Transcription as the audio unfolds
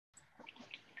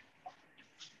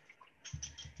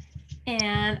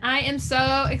And I am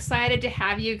so excited to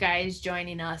have you guys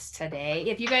joining us today.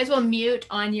 If you guys will mute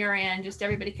on your end, just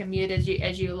everybody can mute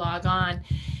as you log on,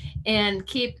 and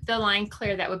keep the line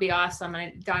clear. That would be awesome.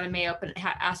 And Donna may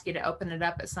ask you to open it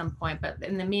up at some point, but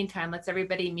in the meantime, let's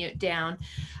everybody mute down.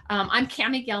 I'm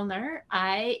Cami Gilner.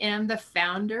 I am the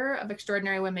founder of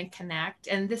Extraordinary Women Connect,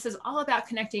 and this is all about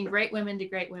connecting great women to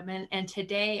great women. And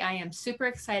today, I am super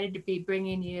excited to be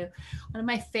bringing you one of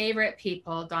my favorite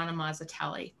people, Donna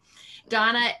Mazzitelli.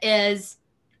 Donna is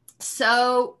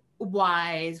so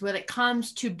wise when it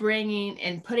comes to bringing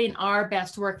and putting our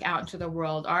best work out into the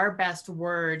world, our best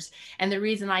words. And the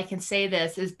reason I can say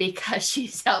this is because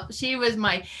she was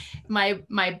my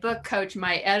book coach,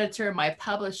 my editor, my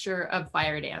publisher of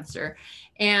Fire Dancer,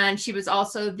 and she was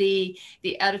also the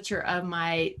editor of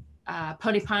my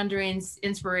Pony Pondering's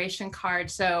inspiration card.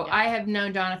 So I have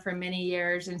known Donna for many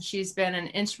years, and she's been an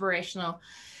inspirational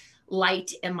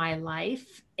light in my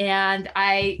life. And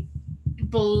I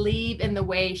believe in the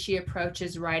way she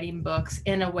approaches writing books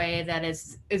in a way that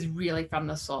is really from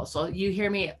the soul. So you hear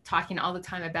me talking all the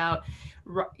time about,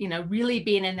 really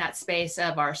being in that space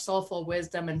of our soulful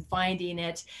wisdom and finding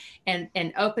it, and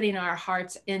opening our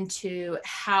hearts into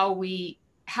how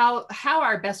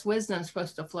our best wisdom is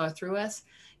supposed to flow through us.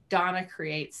 Donna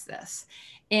creates this.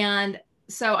 And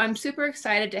so I'm super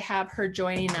excited to have her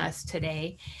joining us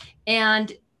today.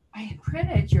 And I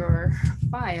printed your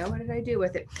bio. What did I do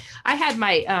with it? I had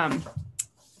my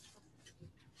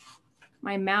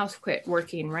my mouse quit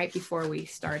working right before we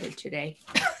started today.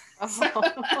 So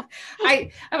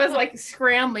I was like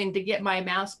scrambling to get my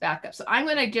mouse back up. So I'm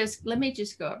going to let me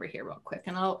just go over here real quick,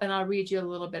 and I'll read you a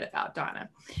little bit about Donna.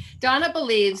 Donna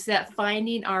believes that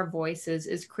finding our voices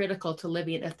is critical to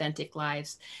living authentic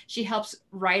lives. She helps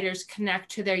writers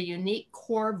connect to their unique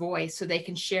core voice so they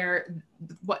can share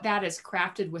what that is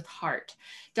crafted with heart.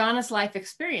 Donna's life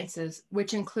experiences,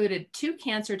 which included 2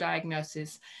 cancer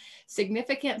diagnoses,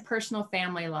 significant personal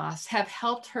family loss, have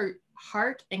helped her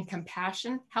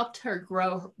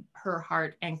grow her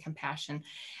heart and compassion,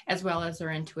 as well as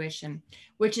her intuition,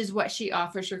 which is what she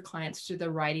offers her clients through the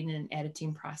writing and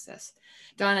editing process.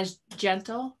 Donna's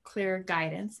gentle, clear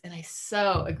guidance, and I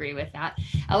so agree with that,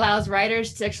 allows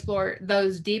writers to explore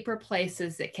those deeper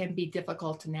places that can be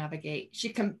difficult to navigate.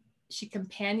 She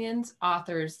companions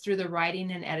authors through the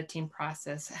writing and editing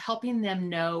process, helping them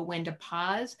know when to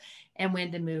pause and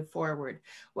when to move forward.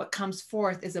 What comes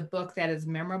forth is a book that is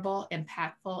memorable,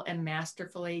 impactful, and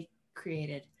masterfully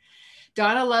created.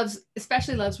 Donna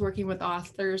especially loves working with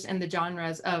authors in the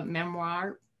genres of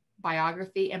memoir,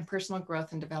 biography, and personal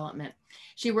growth and development.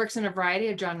 She works in a variety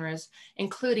of genres,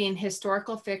 including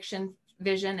historical fiction,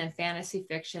 vision and fantasy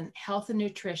fiction, health and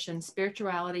nutrition,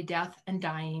 spirituality, death and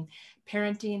dying,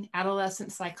 parenting,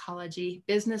 adolescent psychology,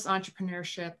 business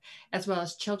entrepreneurship, as well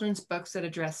as children's books that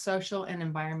address social and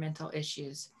environmental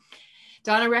issues.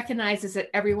 Donna recognizes that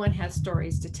everyone has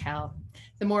stories to tell.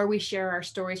 The more we share our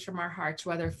stories from our hearts,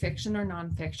 whether fiction or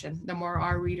nonfiction, the more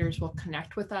our readers will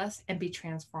connect with us and be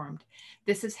transformed.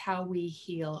 This is how we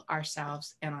heal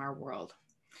ourselves and our world.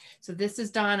 So this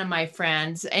is Donna, my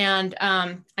friends, and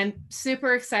I'm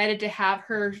super excited to have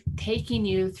her taking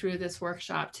you through this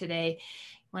workshop today.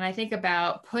 When I think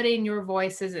about putting your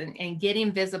voices and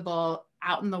getting visible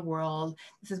out in the world,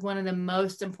 this is one of the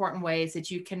most important ways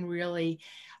that you can really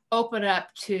open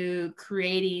up to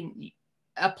creating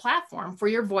a platform for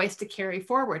your voice to carry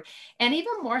forward. And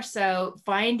even more so,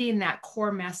 finding that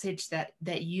core message that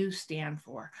you stand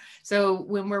for. So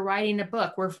when we're writing a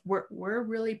book, we're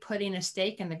really putting a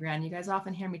stake in the ground. You guys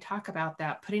often hear me talk about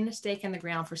that, putting a stake in the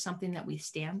ground for something that we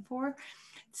stand for,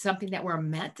 something that we're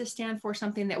meant to stand for,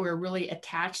 something that we're really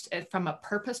attached from a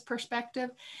purpose perspective.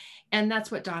 And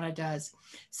that's what Donna does.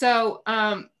 So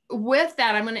with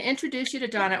that, I'm going to introduce you to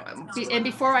Donna. And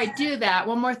before I do that,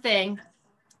 one more thing.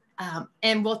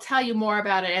 And we'll tell you more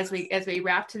about it as we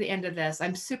wrap to the end of this.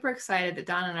 I'm super excited that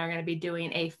Donna and I are going to be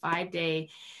doing a 5-day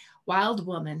Wild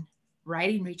Woman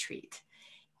writing retreat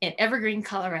in Evergreen,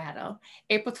 Colorado,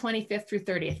 April 25th through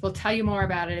 30th. We'll tell you more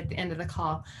about it at the end of the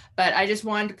call, but I just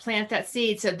wanted to plant that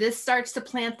seed. So this starts to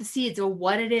plant the seeds of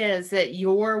what it is that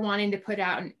you're wanting to put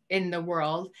out in the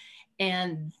world,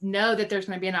 and know that there's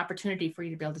going to be an opportunity for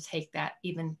you to be able to take that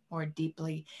even more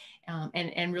deeply,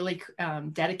 and really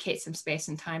dedicate some space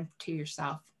and time to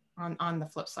yourself on the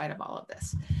flip side of all of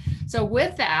this. So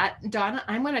with that, Donna,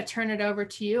 I'm going to turn it over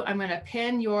to you. I'm going to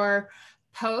pin your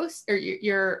post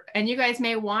or and you guys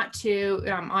may want to,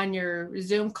 on your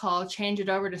Zoom call, change it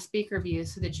over to speaker view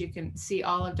so that you can see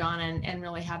all of Donna and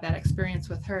really have that experience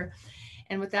with her.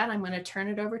 And with that, I'm going to turn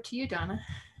it over to you, Donna.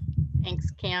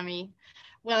 Thanks, Cami.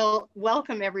 Well,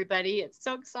 welcome everybody. It's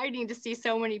so exciting to see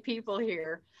so many people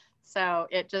here. So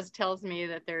it just tells me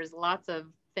that there's lots of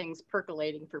things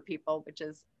percolating for people, which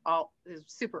is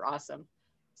super awesome.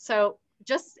 So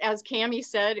just as Cami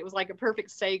said, it was like a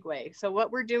perfect segue. So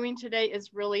what we're doing today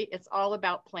is really, it's all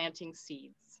about planting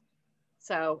seeds.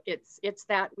 So it's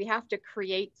that we have to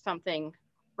create something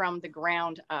from the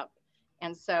ground up.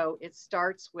 And so it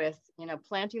starts with,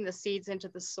 planting the seeds into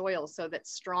the soil so that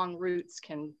strong roots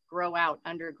can grow out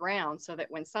underground so that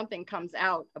when something comes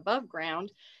out above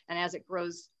ground and as it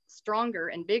grows stronger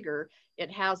and bigger,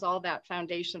 it has all that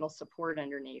foundational support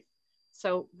underneath.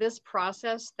 So this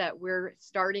process that we're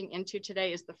starting into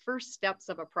today is the first steps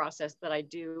of a process that I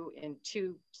do in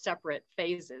two separate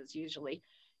phases usually.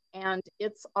 And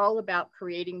it's all about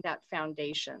creating that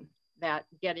foundation, that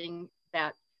getting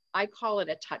that, I call it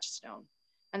a touchstone.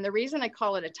 And the reason I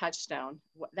call it a touchstone,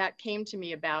 that came to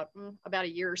me about a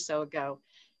year or so ago,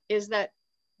 is that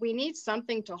we need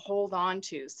something to hold on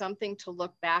to, something to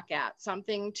look back at,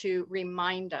 something to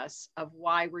remind us of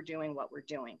why we're doing what we're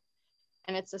doing.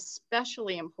 And it's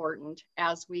especially important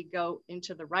as we go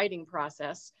into the writing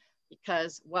process,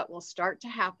 because what will start to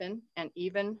happen, and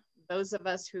even those of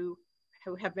us who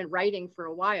have been writing for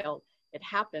a while, it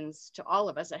happens to all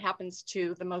of us. It happens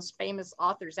to the most famous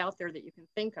authors out there that you can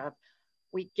think of.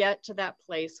 We get to that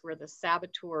place where the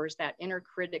saboteurs, that inner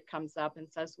critic comes up and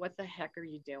says, what the heck are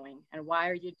you doing? And why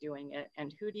are you doing it?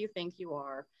 And who do you think you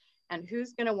are? And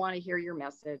who's going to want to hear your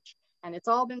message? And it's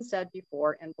all been said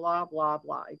before, and blah, blah,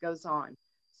 blah. It goes on.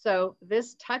 So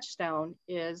this touchstone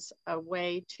is a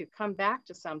way to come back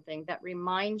to something that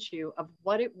reminds you of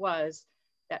what it was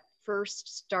that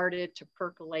first started to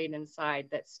percolate inside,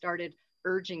 that started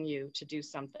urging you to do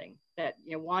something, that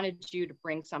wanted you to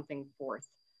bring something forth.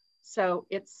 So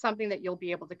it's something that you'll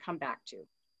be able to come back to.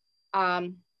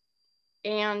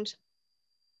 And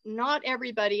not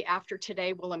everybody after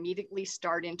today will immediately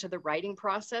start into the writing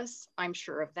process. I'm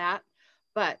sure of that.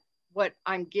 But what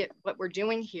we're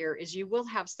doing here is you will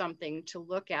have something to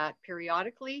look at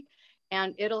periodically,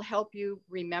 and it'll help you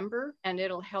remember, and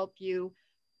it'll help you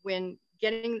when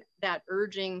when that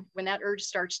urge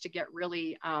starts to get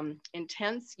really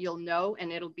intense, you'll know,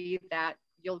 and it'll be that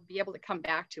you'll be able to come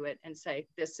back to it and say,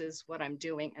 this is what I'm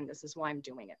doing, and this is why I'm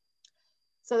doing it.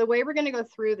 So the way we're going to go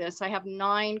through this, I have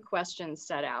 9 questions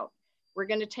set out. We're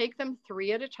going to take them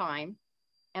 3 at a time.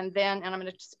 And I'm going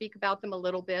to speak about them a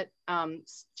little bit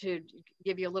to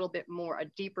give you a little bit more, a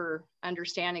deeper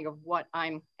understanding of what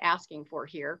I'm asking for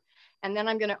here. And then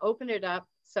I'm going to open it up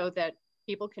so that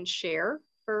people can share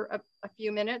for a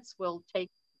few minutes. We'll take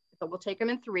them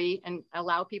in 3 and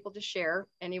allow people to share,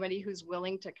 anybody who's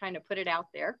willing to kind of put it out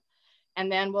there. And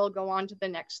then we'll go on to the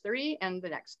next 3 and the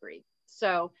next 3.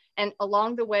 So, and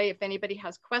along the way, if anybody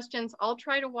has questions, I'll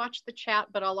try to watch the chat,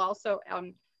 but I'll also,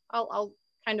 I'll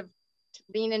kind of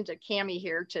lean into Cami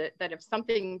here that if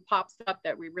something pops up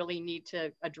that we really need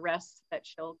to address, that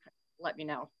she'll let me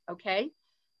know. Okay.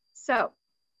 So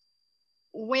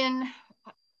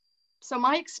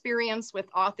my experience with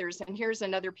authors, and here's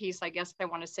another piece I guess I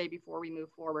want to say before we move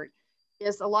forward,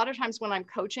 is a lot of times when I'm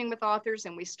coaching with authors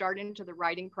and we start into the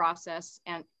writing process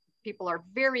and people are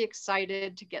very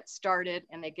excited to get started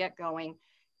and they get going.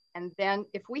 And then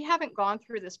if we haven't gone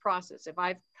through this process, if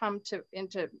I've come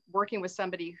into working with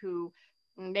somebody who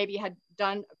maybe had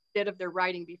done a bit of their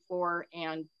writing before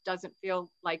and doesn't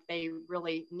feel like they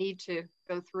really need to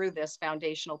go through this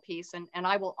foundational piece, and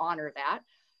I will honor that.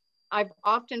 I've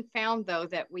often found, though,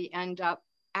 that we end up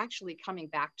actually coming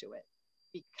back to it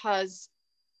because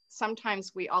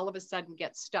sometimes we all of a sudden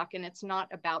get stuck, and it's not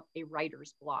about a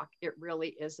writer's block. It really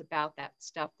is about that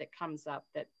stuff that comes up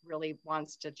that really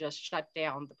wants to just shut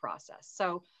down the process.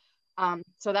 So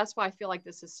that's why I feel like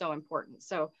this is so important.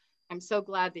 So I'm so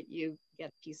glad that you get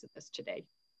a piece of this today.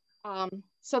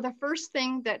 So the first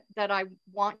thing that I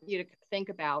want you to think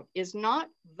about is not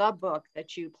the book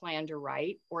that you plan to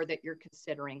write or that you're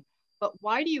considering, but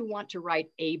why do you want to write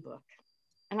a book?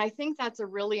 And I think that's a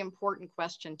really important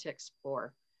question to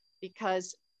explore,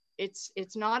 because it's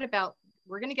not about,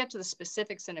 we're going to get to the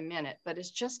specifics in a minute, but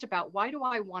it's just about, why do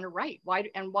I want to write?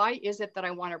 Why is it that I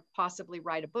want to possibly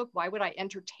write a book? Why would I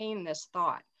entertain this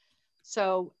thought?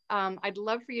 So I'd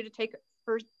love for you to take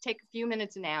a few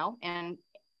minutes now and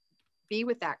be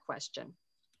with that question.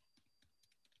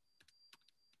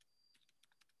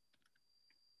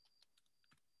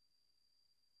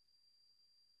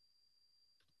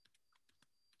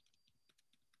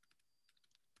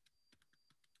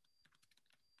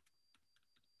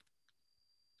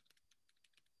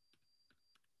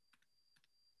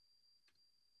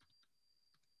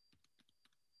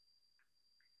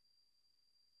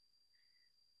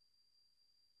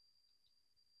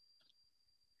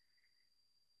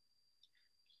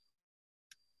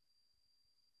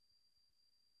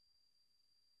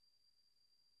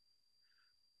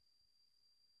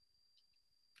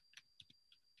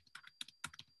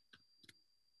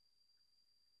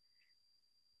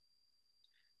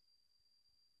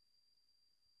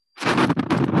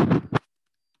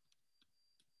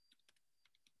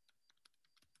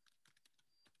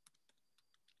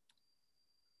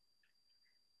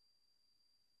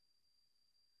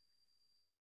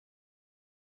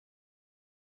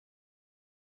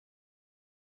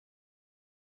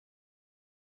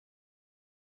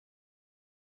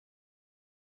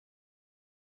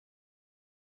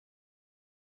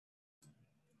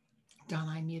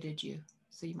 Donna, I muted you,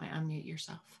 so you might unmute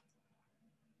yourself.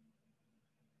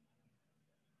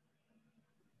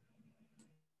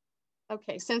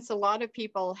 Okay, since a lot of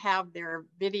people have their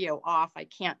video off, I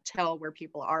can't tell where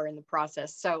people are in the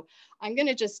process. So I'm going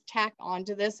to just tack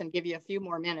onto this and give you a few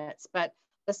more minutes. But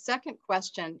the second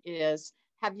question is,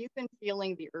 have you been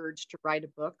feeling the urge to write a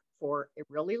book for a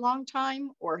really long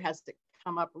time, or has it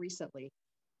come up recently?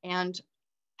 And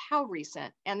how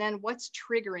recent? And then what's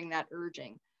triggering that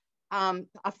urging?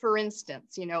 For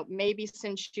instance, maybe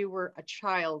since you were a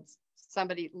child,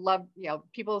 somebody loved,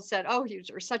 people said, oh,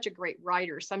 you're such a great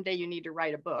writer. Someday you need to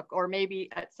write a book. Or maybe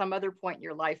at some other point in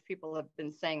your life, people have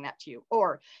been saying that to you.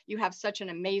 Or you have such an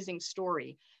amazing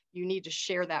story. You need to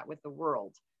share that with the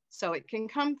world. So it can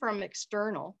come from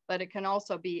external, but it can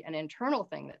also be an internal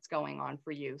thing that's going on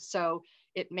for you. So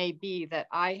it may be that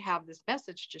I have this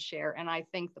message to share, and I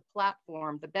think the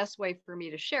platform, the best way for me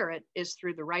to share it is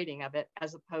through the writing of it,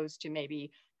 as opposed to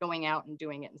maybe going out and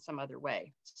doing it in some other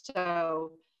way.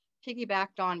 So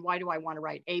piggybacked on why do I want to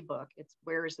write a book? It's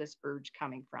where is this urge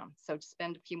coming from? So to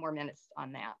spend a few more minutes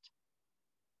on that.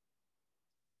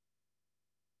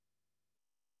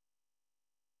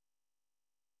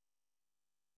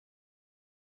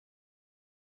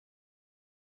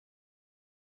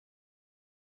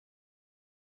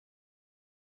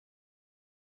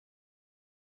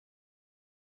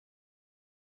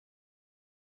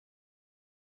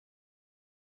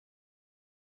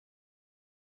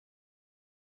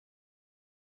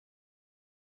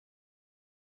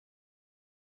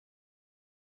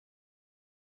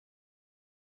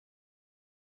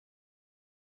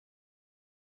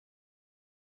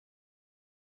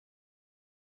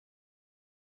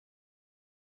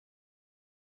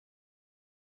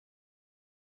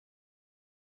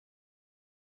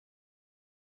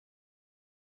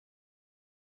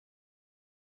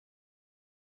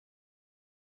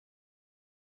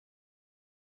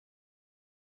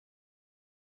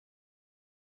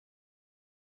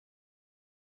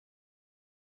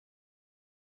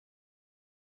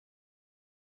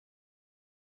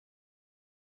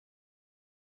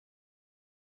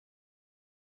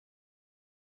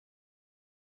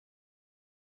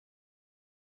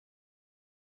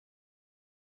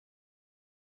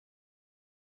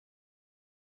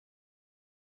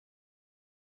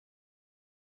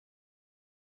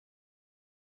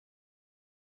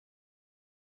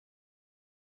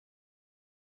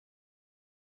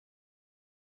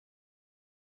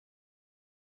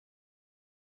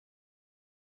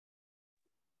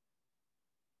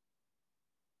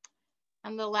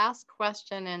 And the last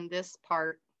question in this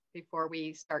part before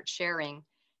we start sharing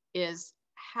is,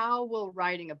 how will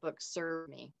writing a book serve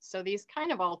me? So these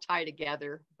kind of all tie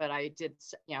together, but I did,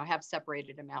 have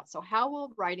separated them out. So how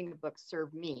will writing a book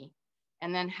serve me?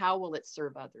 And then how will it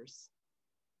serve others?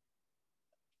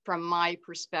 From my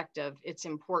perspective, it's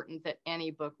important that any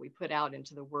book we put out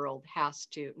into the world has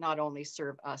to not only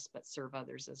serve us, but serve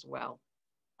others as well.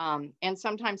 And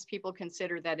sometimes people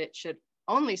consider that it should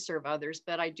only serve others,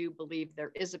 but I do believe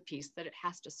there is a piece that it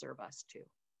has to serve us too.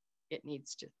 It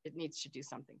needs to do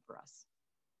something for us.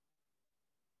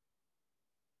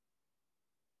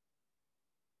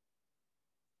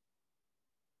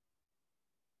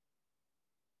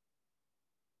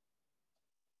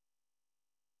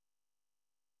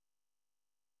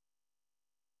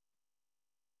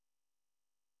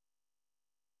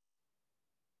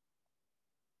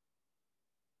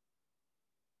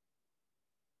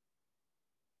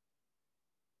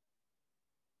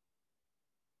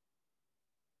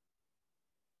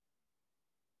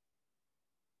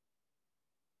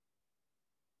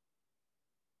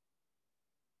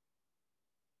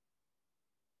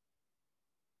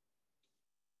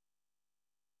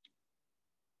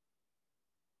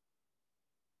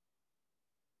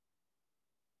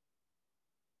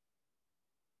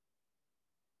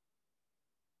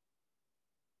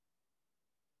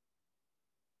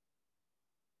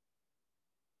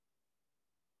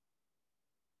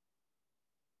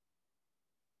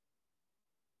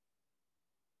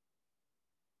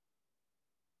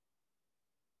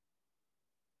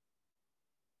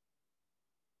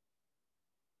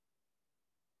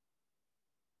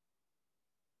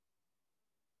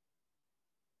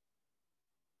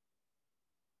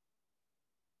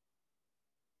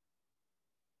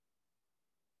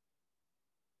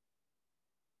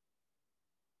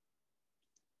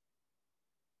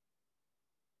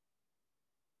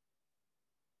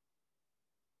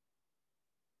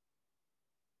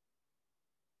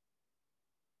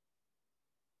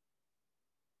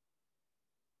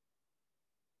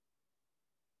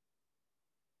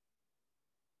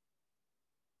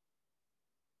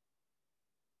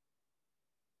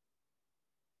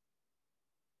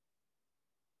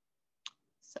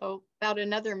 So about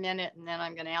another minute, and then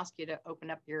I'm going to ask you to open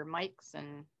up your mics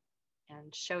and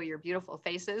show your beautiful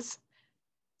faces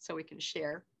so we can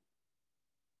share.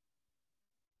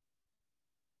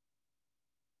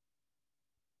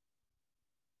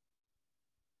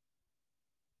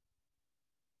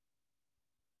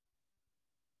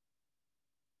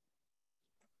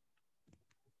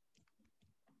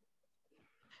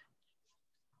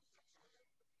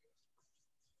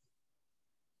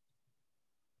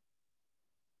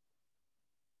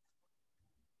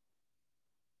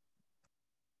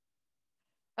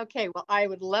 Okay, well, I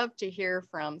would love to hear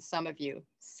from some of you.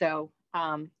 So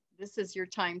this is your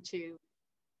time to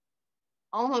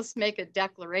almost make a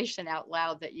declaration out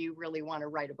loud that you really want to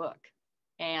write a book.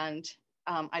 And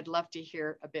I'd love to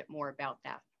hear a bit more about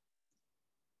that.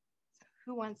 So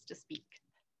who wants to speak?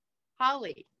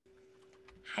 Holly.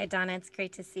 Hi, Donna. It's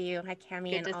great to see you. Hi,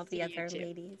 Cami, and all the other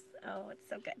ladies. Oh, it's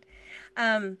so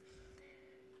good.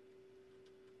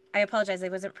 I apologize. I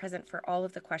wasn't present for all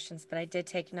of the questions, but I did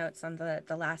take notes on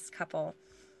the last couple.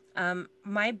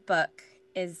 My book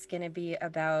is going to be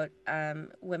about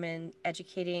women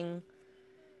educating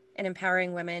and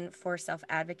empowering women for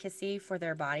self-advocacy for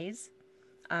their bodies,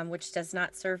 which does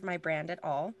not serve my brand at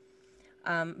all.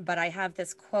 But I have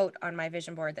this quote on my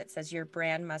vision board that says, "Your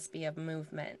brand must be a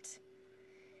movement."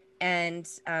 And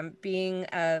being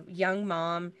a young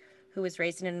mom who was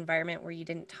raised in an environment where you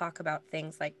didn't talk about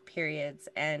things like periods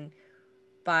and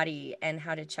body and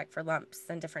how to check for lumps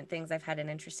and different things, I've had an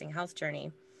interesting health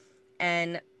journey.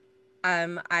 And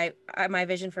my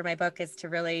vision for my book is to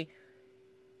really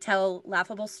tell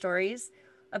laughable stories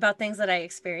about things that I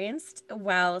experienced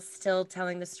while still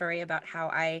telling the story about how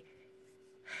I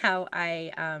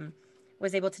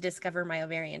was able to discover my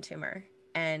ovarian tumor,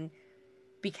 and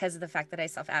because of the fact that I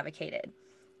self-advocated.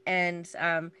 And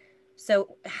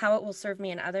so how it will serve me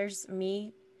and others,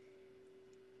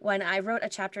 when I wrote a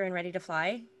chapter in Ready to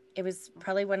Fly, it was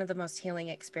probably one of the most healing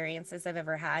experiences I've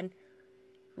ever had,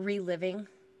 reliving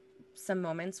some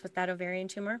moments with that ovarian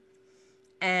tumor.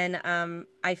 And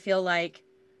I feel like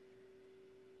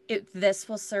this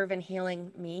will serve in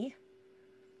healing me,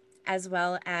 as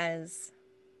well as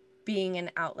being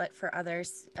an outlet for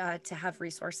others to have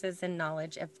resources and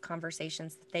knowledge of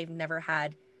conversations that they've never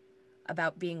had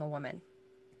about being a woman.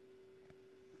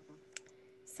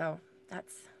 So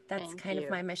that's kind of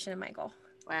my mission and my goal.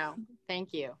 Wow.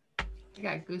 Thank you. I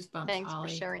got goosebumps. Thanks Holly.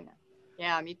 for sharing that.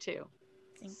 Yeah, me too.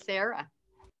 Sarah.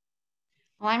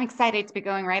 Well, I'm excited to be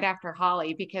going right after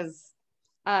Holly because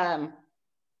how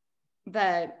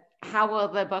will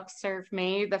the book serve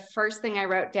me? The first thing I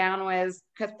wrote down was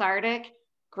cathartic,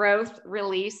 growth,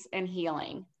 release, and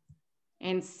healing.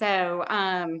 And so,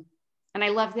 and I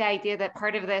love the idea that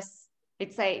part of this,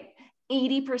 it's like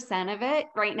 80% of it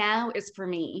right now is for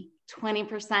me.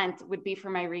 20% would be for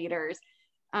my readers.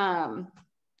 And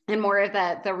more of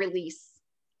the release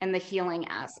and the healing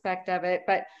aspect of it.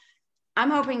 But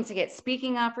I'm hoping to get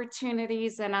speaking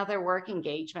opportunities and other work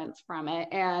engagements from it.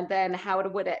 And then how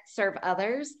would it serve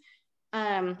others?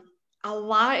 A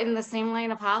lot in the same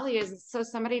line of Holly is so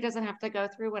somebody doesn't have to go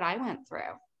through what I went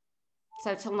through.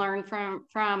 So to learn from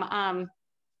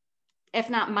if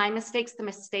not my mistakes, the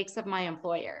mistakes of my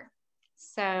employer.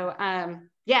 So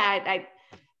yeah,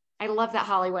 I love that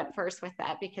Holly went first with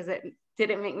that because it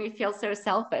didn't make me feel so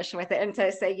selfish with it, and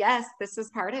to say, yes, this is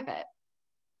part of it.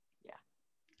 Yeah.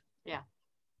 Yeah.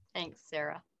 Thanks,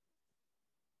 Sarah.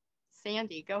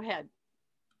 Sandy, go ahead.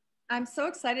 I'm so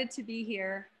excited to be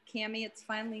here. Cami, it's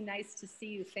finally nice to see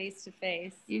you face to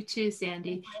face. You too,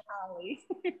 Sandy. Holly.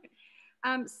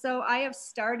 So I have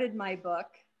started my book,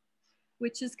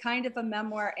 which is kind of a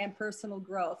memoir and personal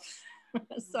growth.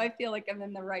 So I feel like I'm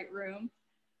in the right room.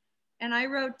 And I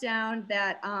wrote down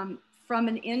that from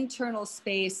an internal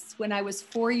space, when I was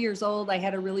 4 years old, I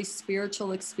had a really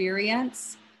spiritual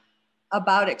experience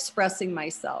about expressing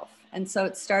myself. And so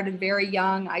it started very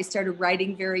young. I started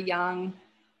writing very young.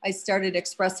 I started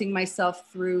expressing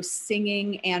myself through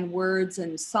singing and words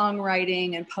and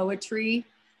songwriting and poetry.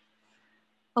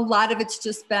 A lot of it's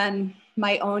just been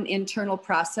my own internal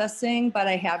processing, but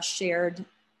I have shared,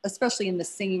 especially in the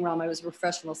singing realm. I was a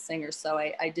professional singer, so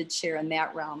I did share in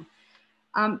that realm.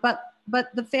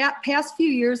 But the past few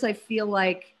years, I feel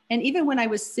like, and even when I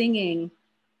was singing,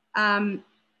 I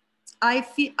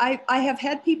have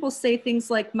had people say things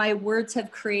like, my words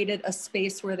have created a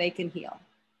space where they can heal.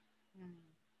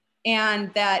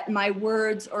 And that my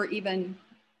words, or even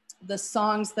the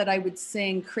songs that I would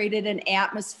sing, created an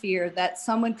atmosphere that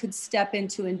someone could step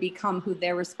into and become who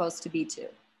they were supposed to be too.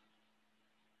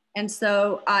 And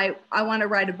so I want to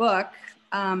write a book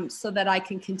so that I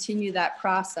can continue that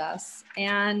process.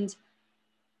 And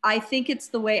I think it's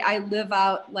the way I live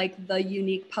out like the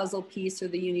unique puzzle piece or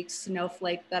the unique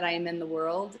snowflake that I am in the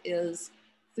world is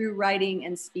through writing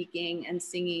and speaking and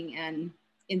singing and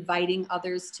inviting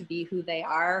others to be who they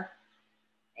are.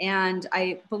 And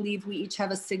I believe we each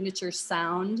have a signature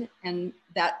sound, and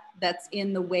that's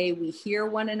in the way we hear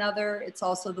one another. It's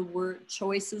also the word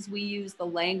choices we use, the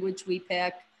language we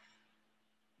pick,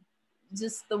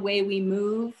 just the way we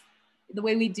move, the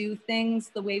way we do things,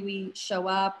 the way we show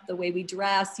up, the way we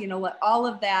dress, you know what, all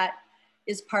of that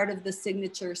is part of the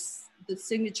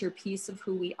signature piece of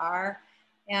who we are.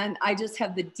 And I just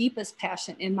have the deepest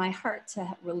passion in my heart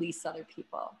to release other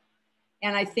people.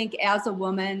 And I think as a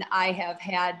woman, I have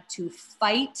had to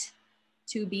fight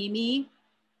to be me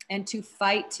and to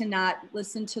fight to not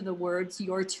listen to the words,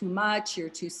 you're too much, you're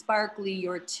too sparkly,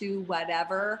 you're too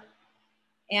whatever.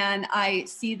 And I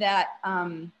see that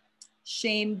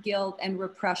shame, guilt, and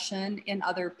repression in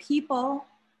other people,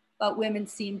 but women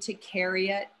seem to carry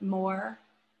it more.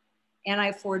 And I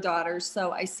have 4 daughters,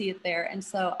 so I see it there. And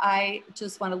so I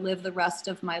just want to live the rest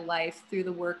of my life through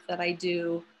the work that I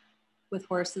do with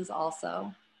horses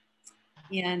also,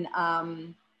 in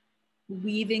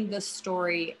weaving the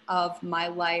story of my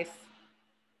life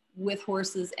with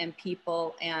horses and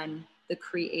people and the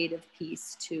creative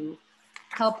piece to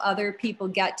help other people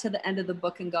get to the end of the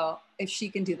book and go, if she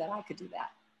can do that, I could do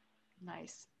that.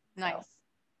 Nice, nice. So,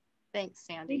 thanks,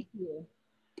 Sandy. Thank you.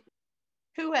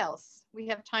 Who else? We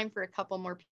have time for a couple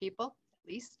more people, at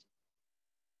least.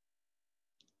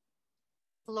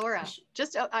 Laura,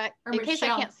 just in case I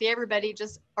can't see everybody,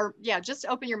 just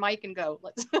open your mic and go.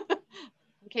 Let's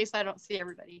in case I don't see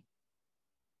everybody.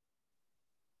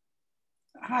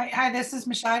 Hi, this is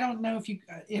Michelle. I don't know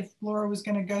if Laura was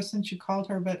going to go since you called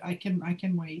her, but I can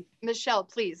wait. Michelle,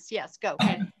 please, yes, go.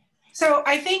 So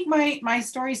I think my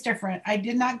story is different. I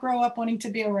did not grow up wanting to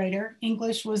be a writer.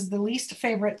 English was the least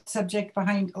favorite subject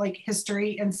behind like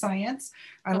history and science.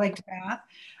 I liked math.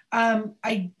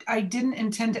 I didn't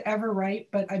intend to ever write,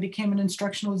 but I became an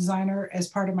instructional designer as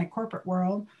part of my corporate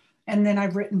world. And then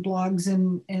I've written blogs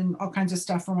and all kinds of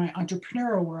stuff for my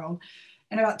entrepreneurial world.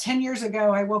 And about 10 years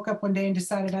ago, I woke up one day and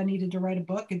decided I needed to write a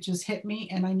book. It just hit me.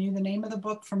 And I knew the name of the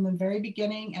book from the very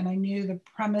beginning. And I knew the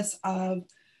premise of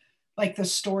like the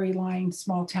storyline,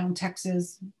 small town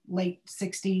Texas, late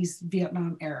 60s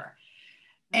Vietnam era.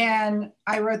 And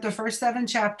I wrote the first 7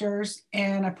 chapters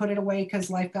and I put it away because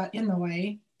life got in the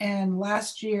way. And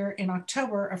last year in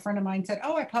October, a friend of mine said,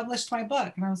 oh, I published my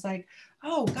book. And I was like,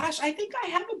 oh gosh, I think I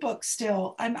have a book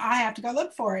still and I have to go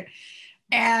look for it.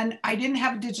 And I didn't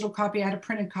have a digital copy, I had a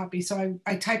printed copy. So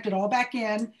I typed it all back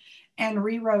in and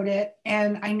rewrote it.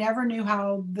 And I never knew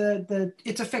how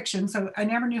it's a fiction. So I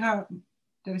never knew how,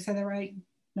 did I say that right?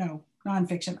 No,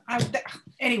 nonfiction.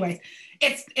 Anyway,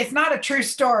 it's not a true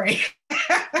story,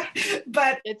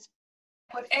 but it's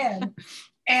would end.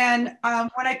 And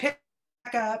when I picked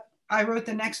back up, I wrote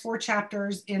the next 4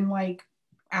 chapters in like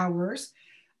hours.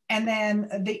 And then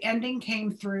the ending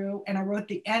came through and I wrote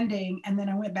the ending. And then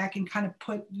I went back and kind of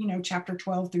put, chapter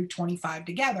 12 through 25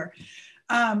 together.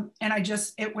 And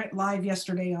it went live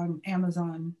yesterday on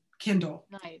Amazon Kindle.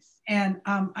 Nice. And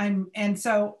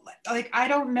so like, I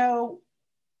don't know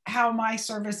how my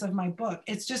service of my book,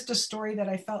 it's just a story that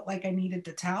I felt like I needed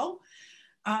to tell.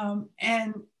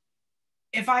 And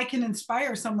if I can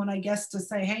inspire someone, I guess, to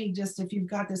say, hey, just if you've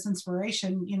got this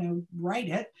inspiration, write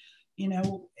it,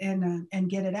 and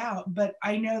get it out. But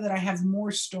I know that I have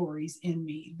more stories in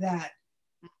me that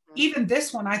even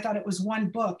this one, I thought it was one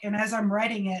book. And as I'm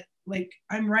writing it, like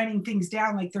I'm writing things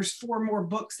down, like there's 4 more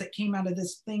books that came out of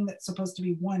this thing that's supposed to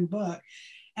be one book.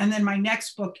 And then my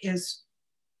next book is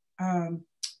nonfiction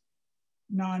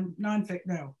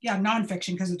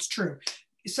because it's true.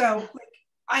 So like,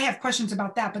 I have questions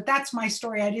about that, but that's my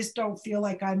story. I just don't feel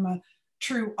like I'm a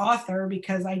true author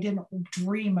because I didn't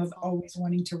dream of always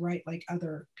wanting to write like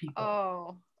other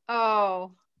people.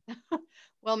 Oh.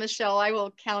 Well, Michelle, I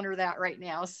will counter that right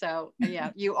now. So yeah,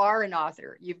 you are an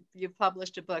author. You've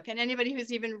published a book, and anybody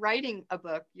who's even writing a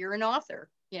book, you're an author.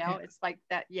 It's like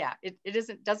that. Yeah, it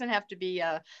doesn't have to be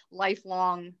a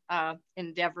lifelong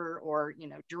endeavor or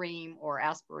dream or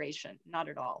aspiration. Not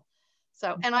at all.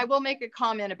 So, and I will make a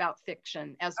comment about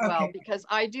fiction as well, because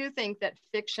I do think that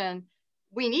fiction,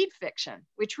 we need fiction.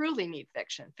 We truly need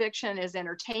fiction. Fiction is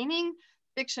entertaining.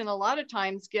 Fiction a lot of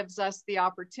times gives us the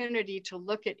opportunity to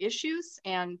look at issues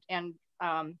and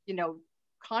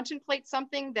contemplate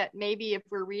something that maybe if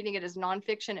we're reading it as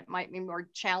nonfiction, it might be more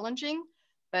challenging.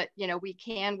 But we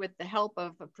can, with the help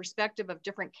of a perspective of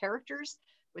different characters,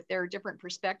 with their different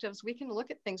perspectives, we can look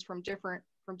at things from different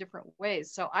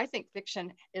ways. So I think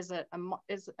fiction is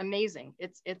amazing.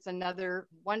 It's another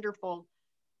wonderful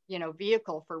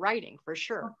vehicle for writing for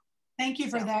sure. Thank you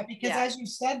for that, because yeah. as you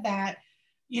said that,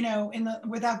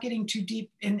 without getting too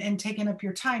deep and taking up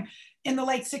your time, in the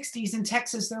late 60s in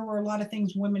Texas, there were a lot of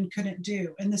things women couldn't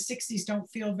do. And the 60s don't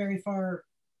feel very far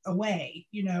away,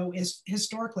 is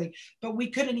historically, but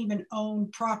we couldn't even own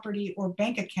property or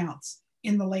bank accounts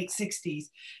in the late 60s.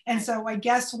 And so I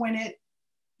guess when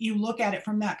you look at it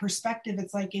from that perspective,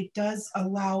 it's like it does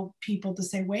allow people to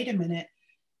say, wait a minute,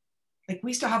 like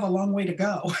we still have a long way to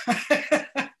go.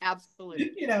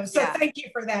 Absolutely. So thank you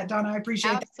for that, Donna. I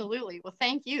appreciate that. Absolutely. Well,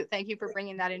 thank you. Thank you for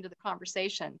bringing that into the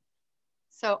conversation.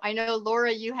 So I know,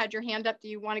 Laura, you had your hand up. Do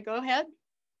you want to go ahead?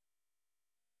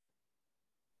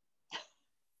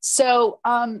 So,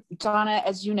 Donna,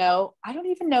 as you know, I don't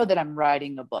even know that I'm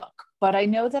writing a book, but I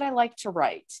know that I like to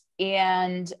write.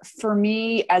 And for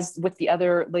me, as with the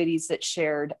other ladies that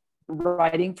shared,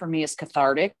 writing for me is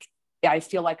cathartic. I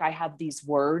feel like I have these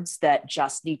words that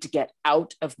just need to get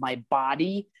out of my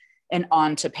body and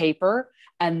onto paper.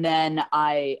 And then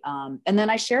I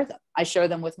share them. I share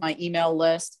them with my email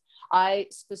list. I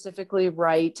specifically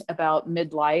write about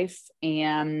midlife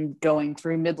and going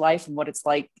through midlife and what it's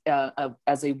like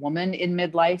as a woman in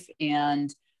midlife.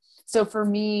 And so for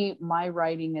me, my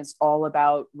writing is all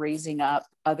about raising up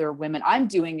other women. I'm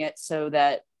doing it so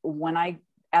that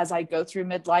as I go through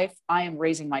midlife, I am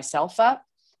raising myself up.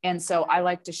 And so I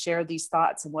like to share these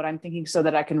thoughts and what I'm thinking so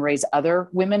that I can raise other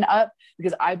women up,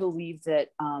 because I believe that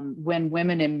when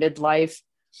women in midlife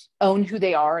own who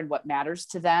they are and what matters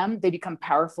to them, they become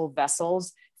powerful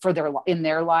vessels in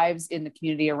their lives, in the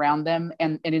community around them,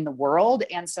 and in the world.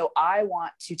 And so I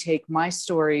want to take my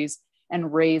stories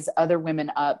and raise other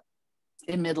women up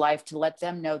in midlife to let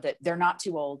them know that they're not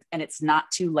too old and it's not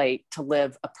too late to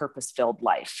live a purpose-filled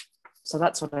life. So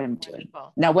that's what I'm doing.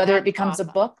 Wonderful. Now, whether That's it becomes awesome.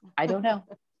 a book, I don't know.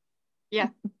 Yeah.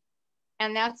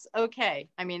 And that's okay.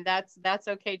 I mean, that's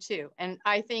okay too. And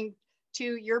I think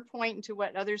to your point and to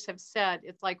what others have said,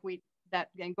 it's like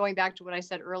and going back to what I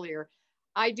said earlier,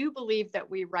 I do believe that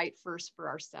we write first for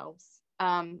ourselves.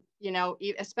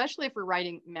 Especially if we're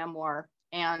writing memoir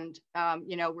and,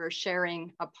 we're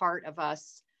sharing a part of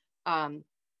us, or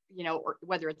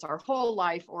whether it's our whole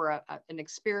life or an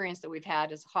experience that we've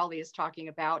had, as Holly is talking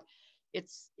about.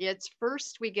 It's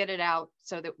first we get it out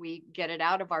so that we get it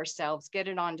out of ourselves, get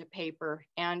it onto paper.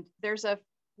 And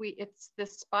it's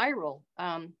this spiral,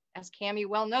 as Cammie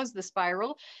well knows the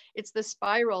spiral. It's the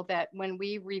spiral that when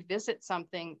we revisit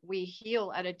something, we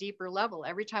heal at a deeper level.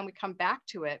 Every time we come back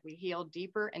to it, we heal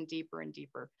deeper and deeper and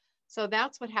deeper. So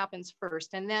that's what happens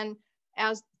first. And then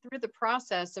as through the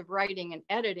process of writing and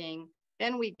editing,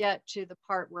 then we get to the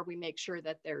part where we make sure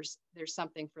that there's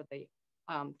something for the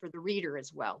reader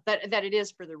as well, that it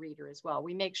is for the reader as well.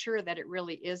 We make sure that it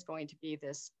really is going to be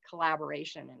this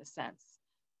collaboration in a sense.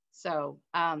 But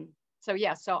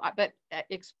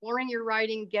exploring your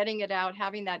writing, getting it out,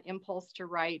 having that impulse to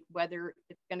write, whether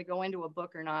it's going to go into a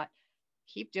book or not,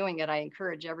 keep doing it. I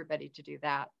encourage everybody to do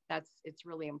that. It's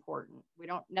really important. We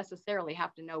don't necessarily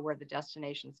have to know where the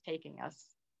destination's taking us,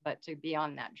 but to be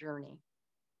on that journey.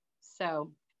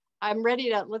 So I'm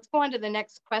ready let's go on to the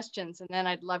next questions, and then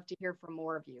I'd love to hear from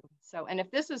more of you. So, and if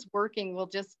this is working, we'll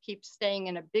just keep staying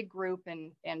in a big group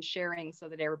and sharing so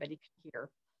that everybody can hear.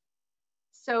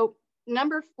 So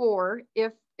number 4,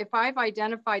 if I've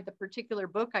identified the particular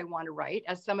book I want to write,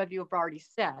 as some of you have already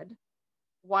said,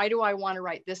 why do I want to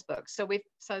write this book? So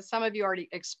some of you already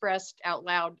expressed out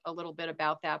loud a little bit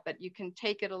about that, but you can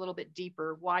take it a little bit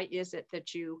deeper. Why is it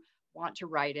that you want to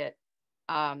write it?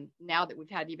 Now that we've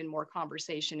had even more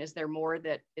conversation, is there more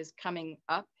that is coming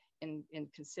up in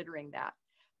considering that?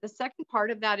 The second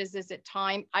part of that is it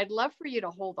time? I'd love for you to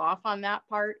hold off on that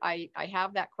part. I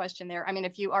have that question there. I mean,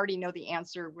 if you already know the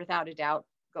answer, without a doubt,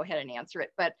 go ahead and answer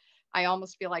it. But I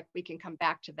almost feel like we can come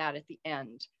back to that at the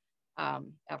end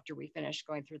after we finish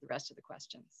going through the rest of the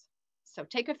questions. So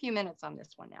take a few minutes on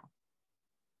this one now.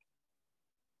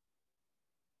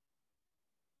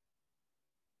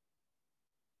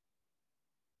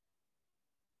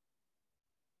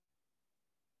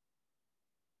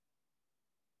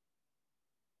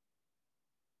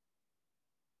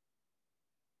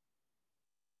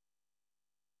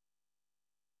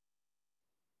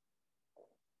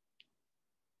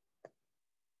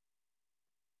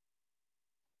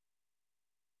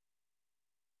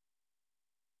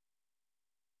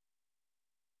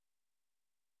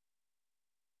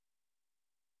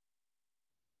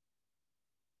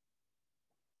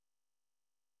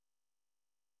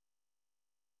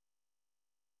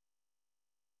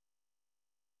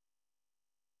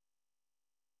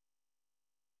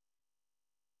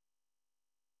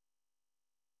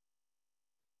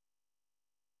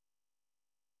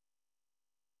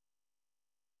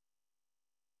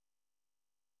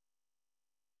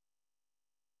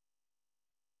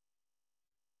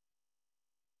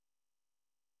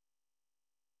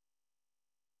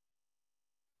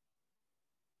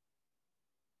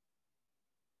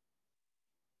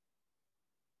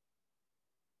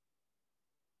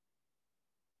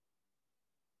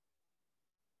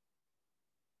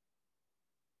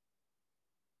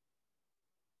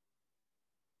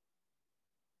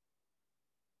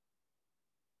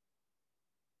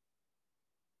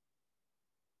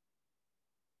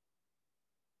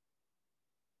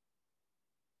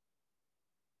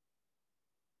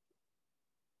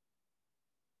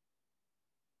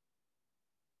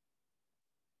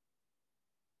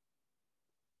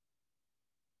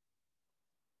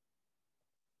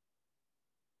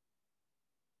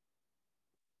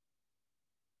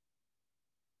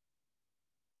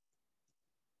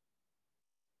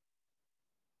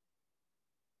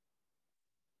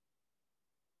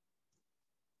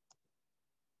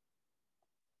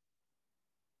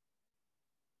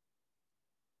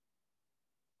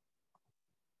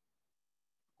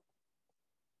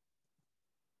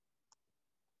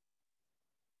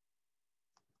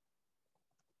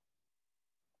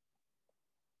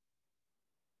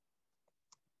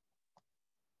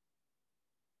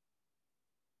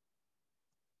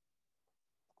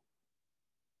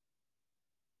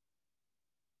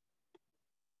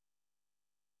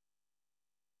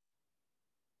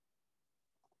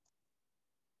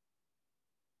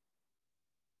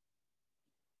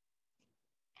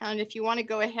 And if you want to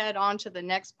go ahead on to the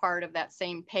next part of that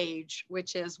same page,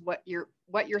 which is what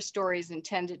your story is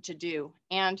intended to do.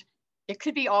 And it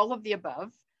could be all of the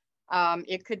above.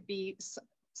 It could be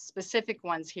specific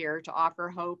ones here to offer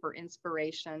hope or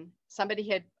inspiration. Somebody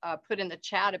had put in the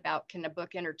chat about, can a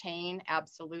book entertain?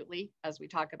 Absolutely, as we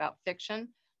talk about fiction.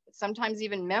 But sometimes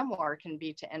even memoir can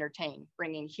be to entertain,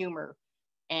 bringing humor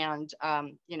and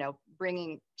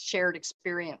bringing shared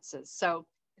experiences. So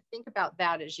think about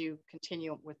that as you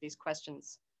continue with these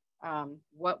questions.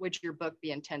 What would your book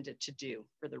be intended to do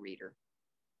for the reader?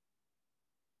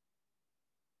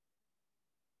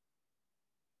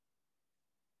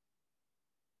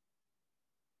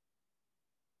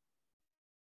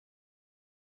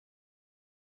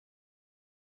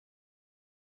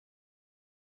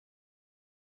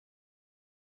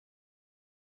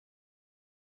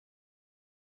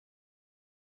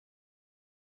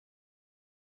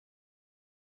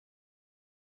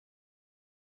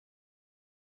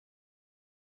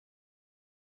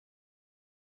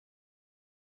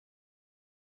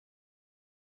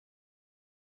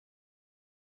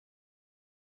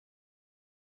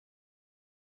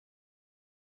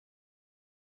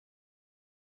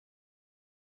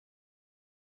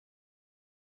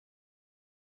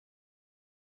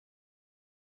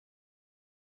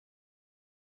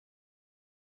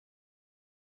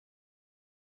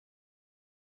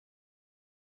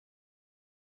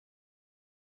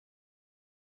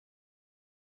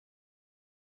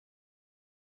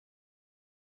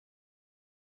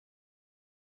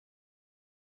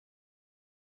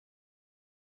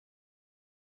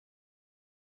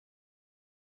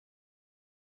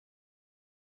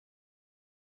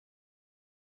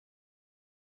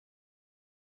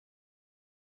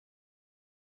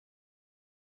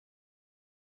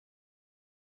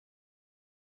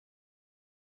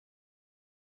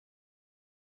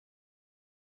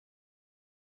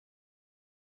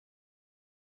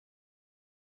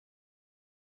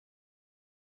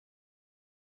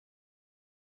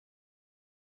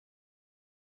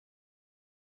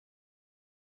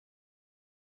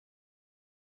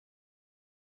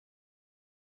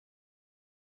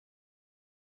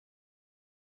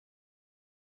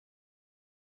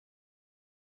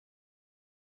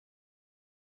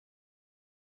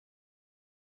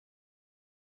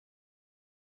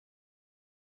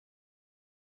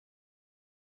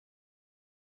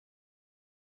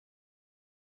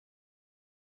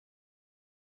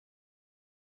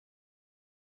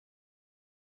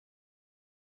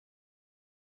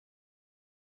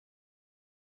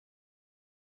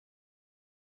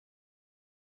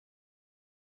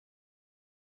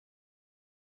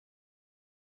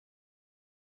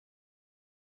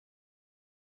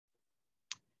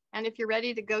 And if you're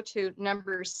ready to go to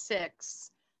number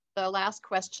 6, the last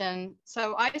question.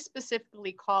 So I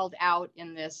specifically called out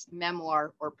in this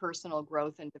memoir or personal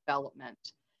growth and development.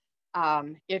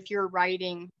 If you're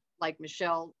writing, like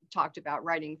Michelle talked about,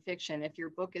 writing fiction, if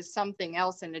your book is something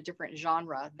else in a different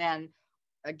genre, then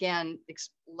again,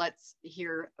 let's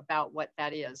hear about what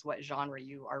that is, what genre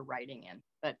you are writing in.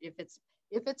 But if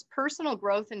it's personal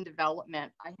growth and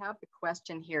development, I have a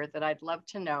question here that I'd love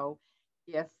to know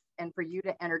if, and for you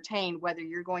to entertain, whether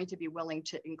you're going to be willing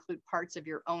to include parts of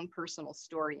your own personal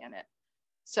story in it.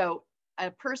 So a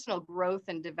personal growth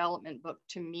and development book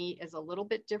to me is a little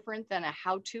bit different than a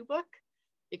how-to book,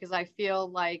 because I feel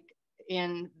like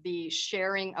in the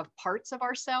sharing of parts of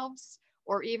ourselves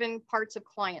or even parts of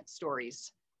client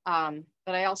stories. But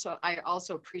I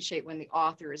also appreciate when the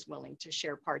author is willing to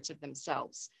share parts of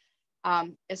themselves,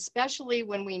 especially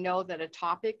when we know that a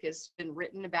topic has been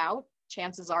written about.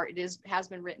 Chances are has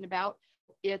been written about.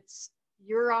 It's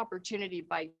your opportunity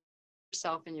by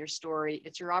yourself and your story.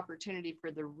 It's your opportunity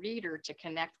for the reader to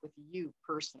connect with you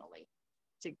personally,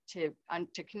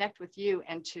 to connect with you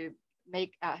and to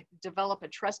develop a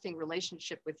trusting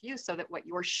relationship with you, so that what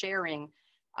you're sharing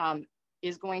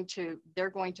they're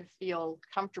going to feel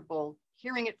comfortable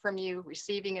hearing it from you,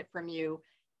 receiving it from you,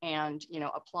 and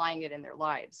applying it in their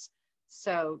lives.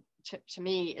 So to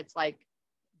me, it's like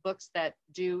books that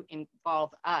do involve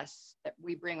us, that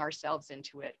we bring ourselves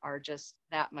into it, are just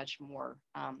that much more.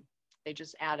 They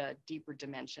just add a deeper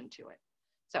dimension to it.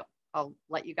 So I'll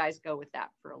let you guys go with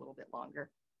that for a little bit longer.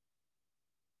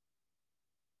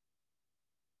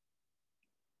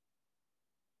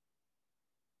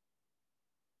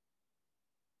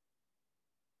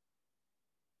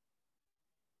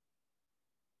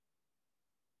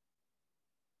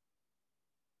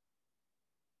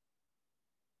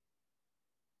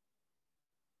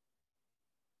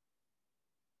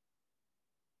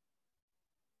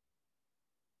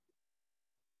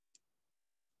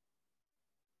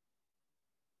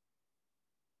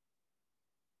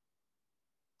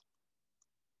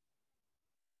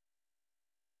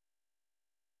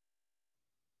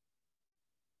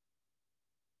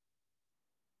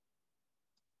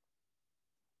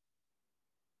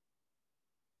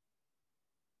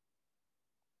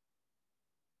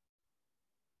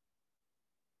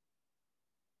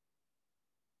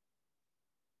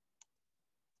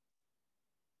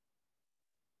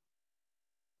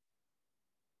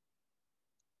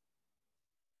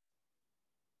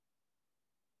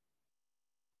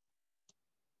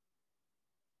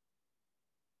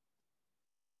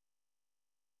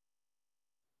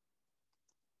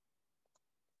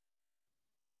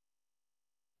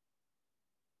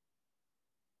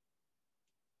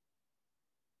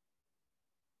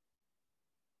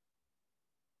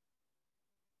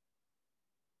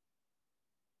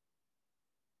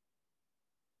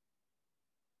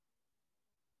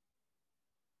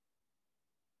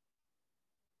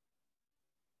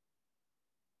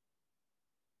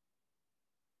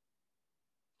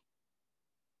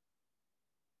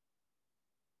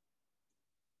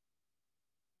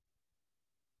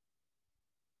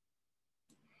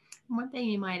 One thing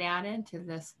you might add into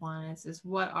this one is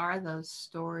what are those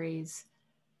stories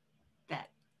that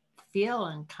feel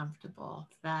uncomfortable,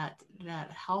 that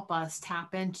help us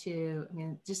tap into, I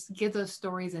mean, just give those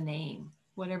stories a name,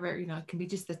 whatever, you know, it can be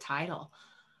just the title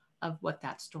of what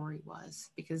that story was,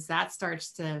 because that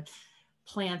starts to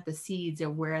plant the seeds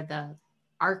of where the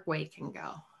arcway can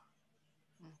go.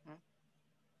 Mm-hmm.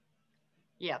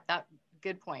 Yeah, that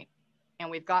good point. And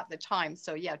we've got the time.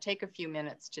 So yeah, take a few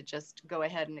minutes to just go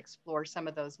ahead and explore some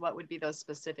of those. What would be those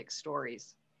specific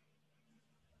stories?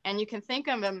 And you can think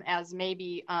of them as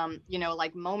maybe, you know,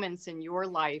 like moments in your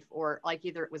life, or like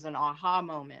either it was an aha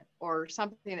moment or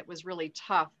something that was really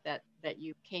tough that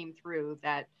you came through,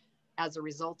 that as a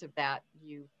result of that,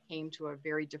 you came to a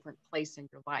very different place in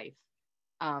your life.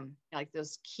 Like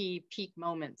those key peak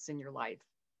moments in your life.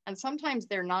 And sometimes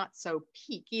they're not so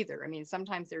peak either. I mean,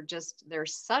 sometimes they're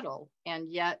subtle, and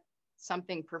yet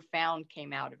something profound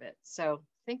came out of it. So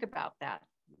think about that.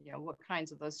 You know, what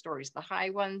kinds of those stories, the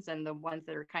high ones and the ones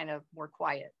that are kind of more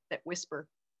quiet, that whisper.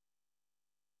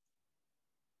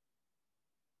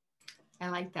 I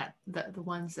like that, the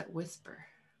ones that whisper.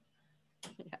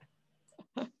 Yeah.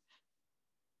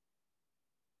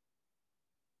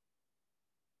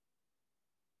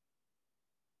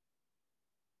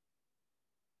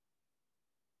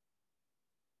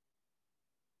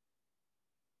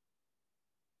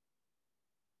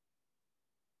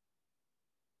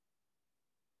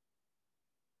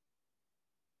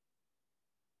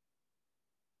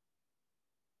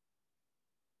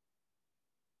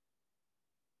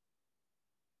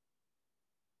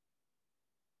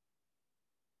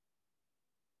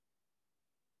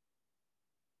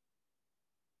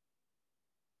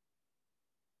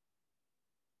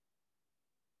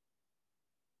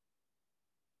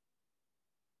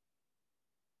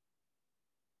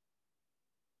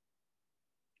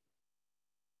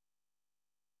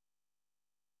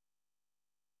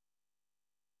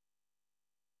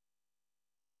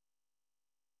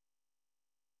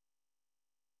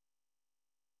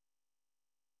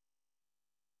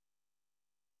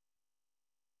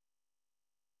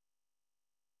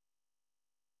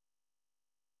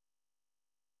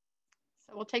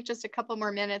 So we'll take just a couple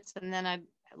more minutes, and then I'd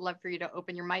love for you to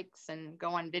open your mics and go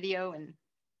on video, and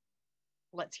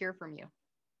let's hear from you.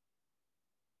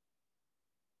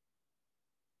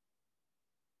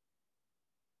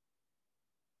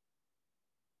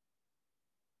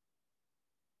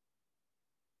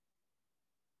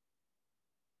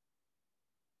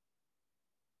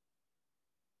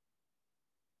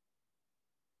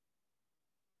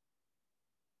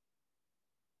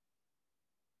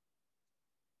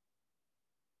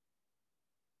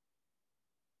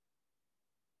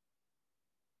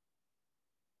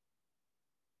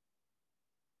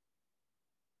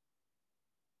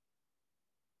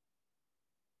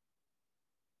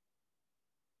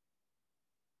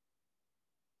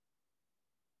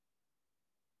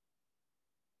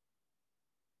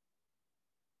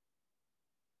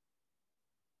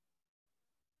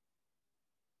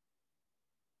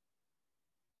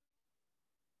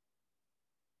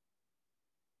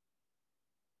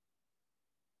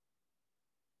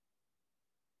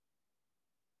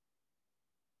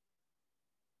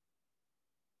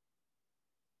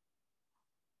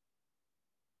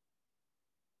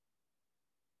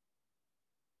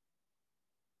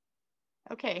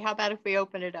 Okay, how about if we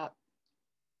open it up?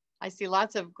 I see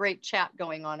lots of great chat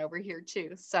going on over here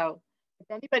too. So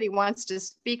if anybody wants to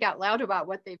speak out loud about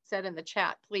what they've said in the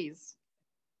chat, please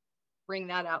bring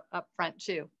that out up front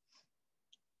too.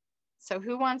 So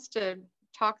who wants to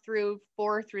talk through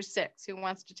 4 through 6? Who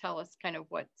wants to tell us kind of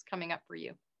what's coming up for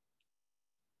you?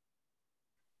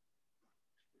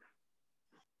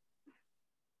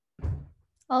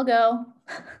 I'll go.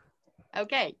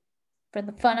 Okay. For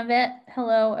the fun of it.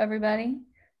 Hello, everybody.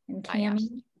 And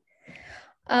Cammie.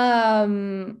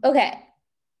 Okay.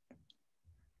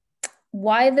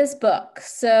 Why this book?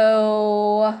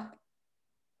 So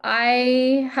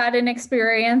I had an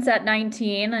experience at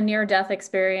 19, a near-death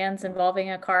experience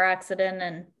involving a car accident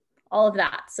and all of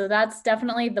that. So that's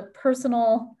definitely the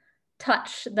personal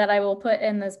touch that I will put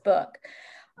in this book.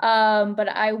 But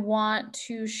I want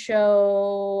to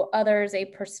show others a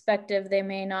perspective they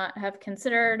may not have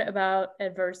considered about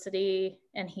adversity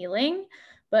and healing,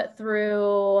 but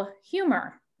through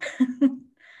humor.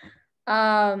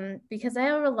 Because I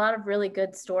have a lot of really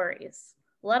good stories,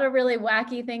 a lot of really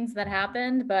wacky things that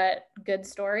happened, but good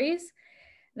stories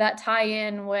that tie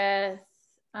in with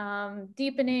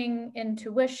deepening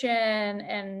intuition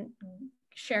and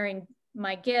sharing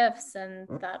my gifts and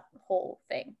that whole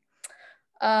thing.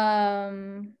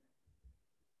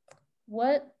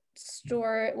 What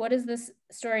what is this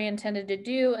story intended to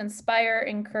do? Inspire,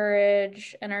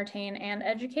 encourage, entertain, and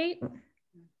educate.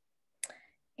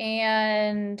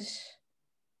 And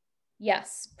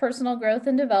yes, personal growth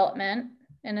and development,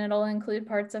 and it'll include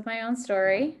parts of my own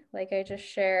story, like I just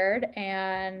shared.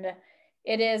 And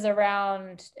it is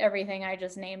around everything I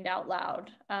just named out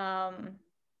loud.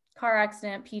 Car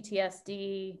accident,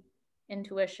 PTSD,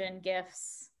 intuition,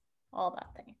 gifts, all that.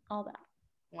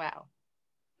 Wow.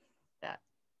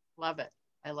 Love it.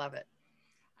 I love it.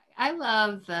 I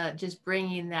love just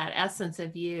bringing that essence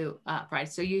of you up, right?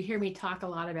 So you hear me talk a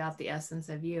lot about the essence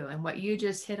of you, and what you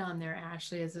just hit on there,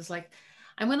 Ashley, is like,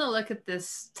 I'm going to look at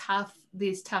these tough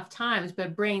times,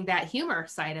 but bring that humor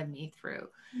side of me through.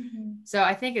 Mm-hmm. So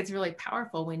I think it's really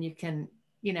powerful when you can,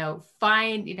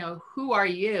 find, who are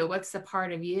you? What's the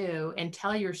part of you? And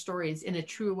tell your stories in a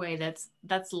true way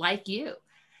that's like you.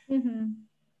 Mm-hmm.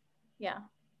 Yeah.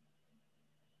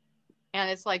 And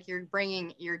it's like you're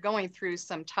going through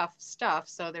some tough stuff.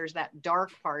 So there's that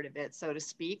dark part of it, so to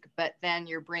speak, but then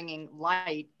you're bringing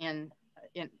light in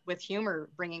with humor,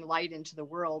 bringing light into the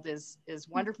world is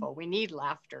wonderful. Mm-hmm. We need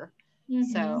laughter.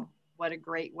 Mm-hmm. So what a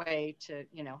great way to,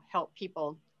 help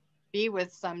people be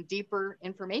with some deeper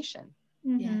information.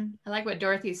 Mm-hmm. Yeah. I like what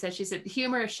Dorothy said. She said,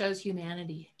 humor shows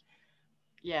humanity.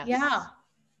 Yes. Yeah.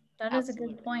 That is a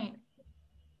good point.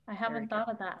 I haven't thought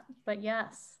of that, but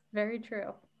yes, very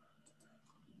true.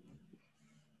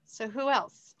 So who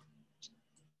else?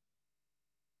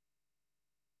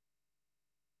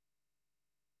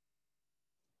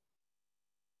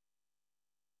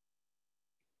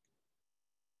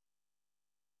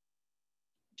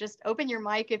 Just open your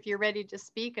mic if you're ready to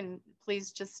speak, and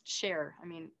please just share. I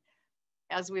mean,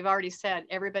 as we've already said,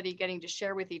 everybody getting to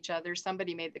share with each other.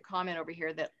 Somebody made the comment over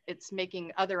here that it's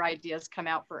making other ideas come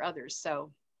out for others.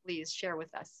 So please share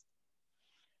with us.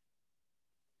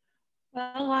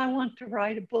 Well, I want to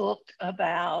write a book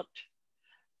about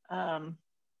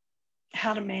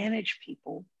how to manage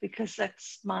people, because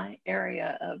that's my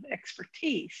area of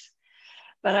expertise.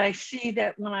 But I see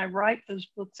that when I write those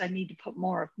books, I need to put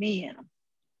more of me in them.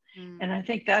 Mm. And I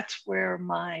think that's where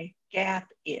my gap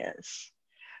is.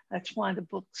 That's why the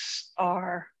books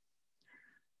are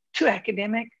too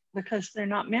academic, because they're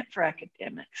not meant for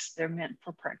academics. They're meant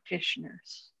for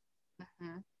practitioners.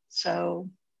 Mm-hmm. So,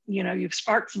 you've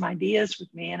sparked some ideas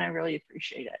with me, and I really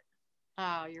appreciate it.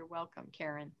 Oh, you're welcome,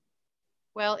 Karen.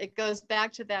 Well, it goes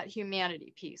back to that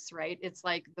humanity piece, right? It's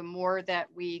like the more that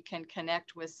we can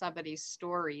connect with somebody's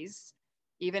stories,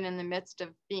 even in the midst of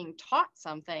being taught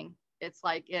something, it's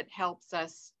like it helps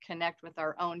us connect with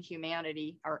our own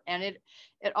humanity. And it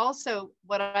also,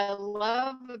 what I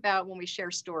love about when we share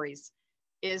stories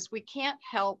is we can't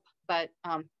help but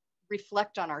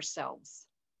reflect on ourselves.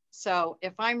 So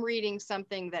if I'm reading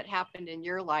something that happened in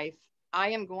your life, I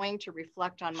am going to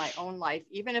reflect on my own life,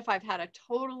 even if I've had a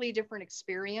totally different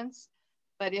experience.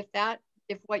 But if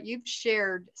what you've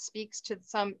shared speaks to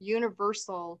some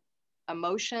universal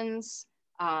emotions,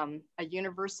 a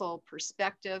universal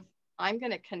perspective, I'm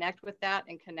going to connect with that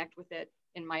and connect with it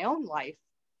in my own life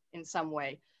in some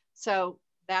way. So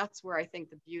that's where I think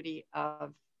the beauty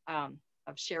of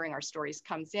sharing our stories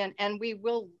comes in. And we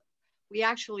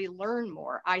actually learn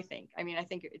more, I think. I mean, I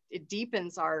think it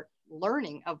deepens our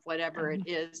learning of whatever it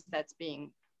is that's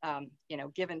being,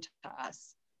 given to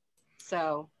us.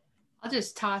 So I'll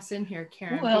just toss in here,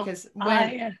 Karen, because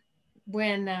when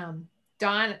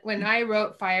I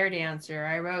wrote Fire Dancer,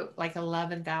 I wrote like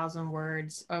 11,000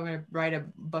 words. I'm going to write a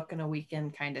book in a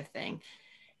weekend kind of thing.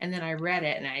 And then I read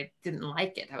it and I didn't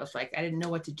like it. I was like, I didn't know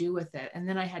what to do with it. And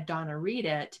then I had Donna read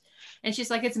it and she's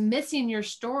like, it's missing your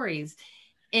stories.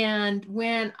 And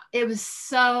when it was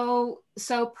so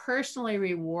personally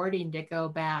rewarding to go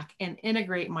back and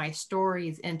integrate my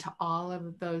stories into all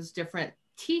of those different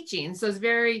teachings, those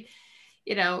very,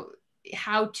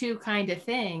 how-to kind of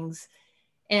things.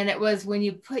 And it was when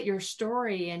you put your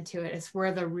story into it, it's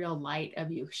where the real light of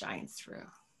you shines through.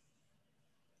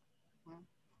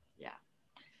 Yeah.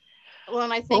 Well,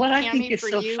 and I think, what I think is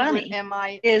so funny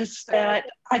is that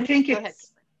I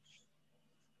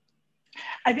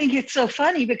think it's so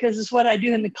funny because it's what I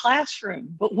do in the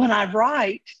classroom, but when I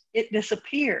write, it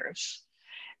disappears.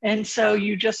 And so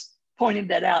you just pointed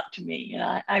that out to me,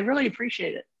 and I really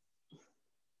appreciate it.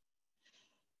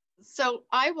 So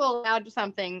I will add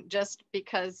something just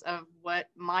because of what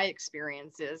my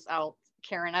experience is.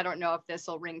 Karen, I don't know if this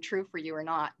will ring true for you or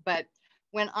not, but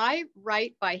when I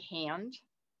write by hand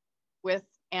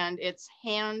and it's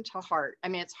hand to heart, I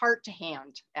mean, it's heart to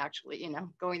hand, actually,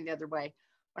 going the other way.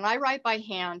 When I write by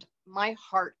hand, my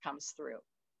heart comes through.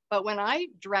 But when I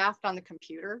draft on the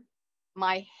computer,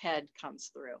 my head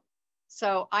comes through.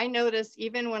 So I notice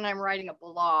even when I'm writing a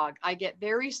blog, I get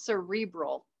very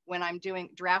cerebral when I'm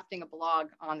drafting a blog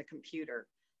on the computer.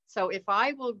 So if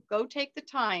I will go take the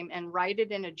time and write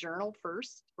it in a journal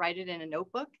first, write it in a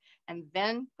notebook, and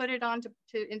then put it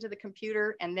into the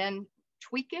computer and then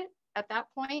tweak it at that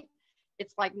point,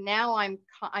 it's like now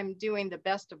I'm doing the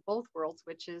best of both worlds,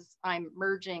 which is I'm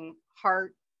merging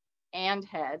heart and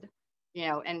head,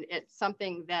 and it's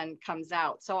something then comes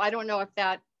out. So I don't know if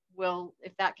that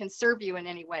can serve you in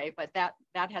any way, but that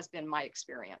has been my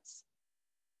experience,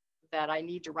 that I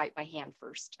need to write by hand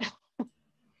first. And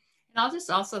I'll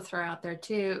just also throw out there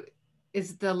too,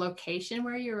 is the location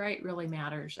where you write really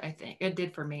matters. I think it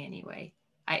did for me anyway.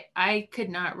 I could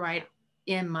not write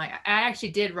I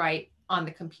actually did write on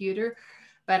the computer,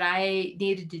 but I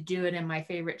needed to do it in my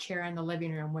favorite chair in the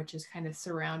living room, which is kind of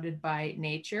surrounded by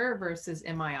nature versus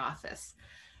in my office.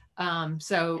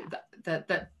 So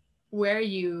the where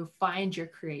you find your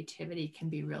creativity can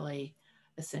be really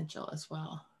essential as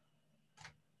well.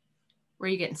 Where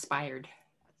you get inspired.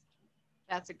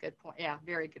 That's a good point. Yeah,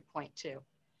 very good point too.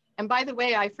 And by the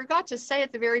way, I forgot to say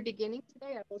at the very beginning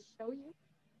today, I will show you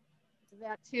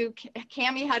that too.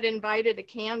 Cammie had invited a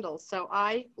candle. So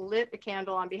I lit a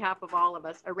candle on behalf of all of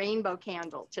us, a rainbow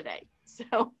candle today.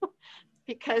 So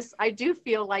because I do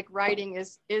feel like writing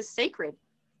is sacred.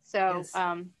 So yes.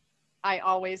 I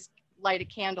always light a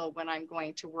candle when I'm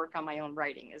going to work on my own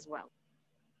writing as well.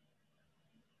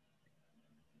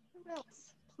 Who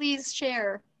else? Please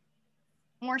share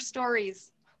more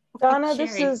stories. Donna,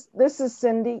 this is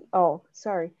Cindy. Oh,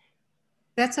 sorry.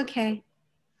 That's okay.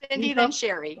 Cindy, then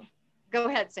Sherry. Go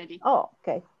ahead, Cindy. Oh,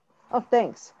 okay. Oh,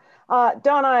 thanks.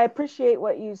 Donna, I appreciate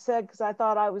what you said because I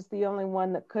thought I was the only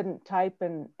one that couldn't type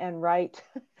and write.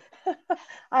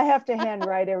 I have to hand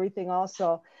write everything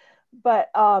also.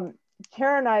 But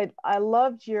Karen, I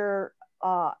loved your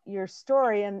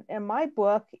story, and my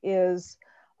book is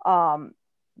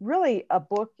really a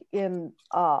book in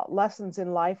lessons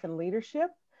in life and leadership.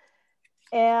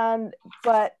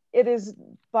 But it is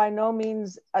by no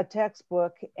means a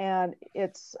textbook, and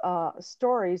it's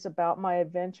stories about my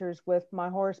adventures with my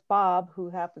horse Bob, who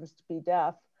happens to be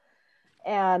deaf,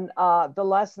 and the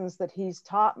lessons that he's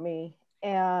taught me.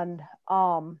 And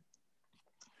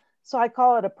so I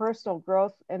call it a personal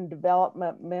growth and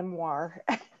development memoir.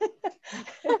 I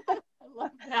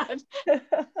love that.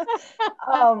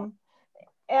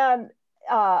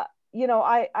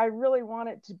 I really want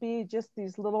it to be just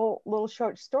these little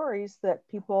short stories that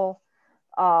people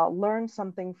learn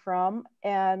something from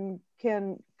and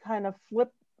can kind of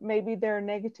flip maybe their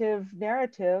negative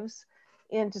narratives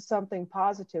into something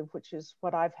positive, which is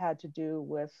what I've had to do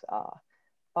with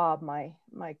Bob, my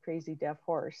crazy deaf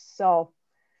horse. So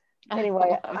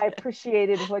anyway, I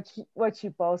appreciated what you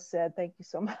both said. Thank you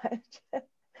so much.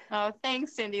 Oh,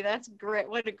 thanks, Cindy. That's great.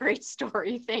 What a great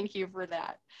story. Thank you for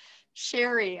that.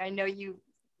 Sherry, I know you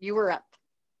were up.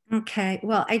 Okay.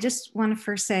 Well, I just want to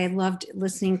first say I loved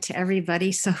listening to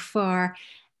everybody so far.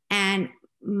 And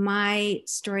my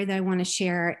story that I want to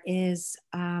share is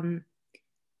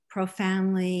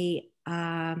profoundly,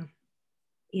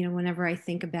 whenever I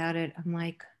think about it, I'm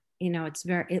like,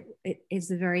 it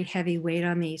is a very heavy weight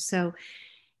on me. So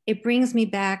it brings me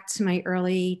back to my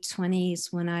early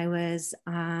 20s when I was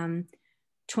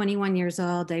 21 years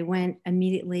old. I went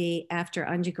immediately after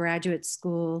undergraduate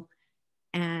school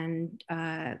and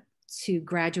to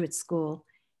graduate school.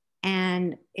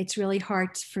 And it's really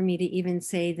hard for me to even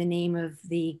say the name of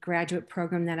the graduate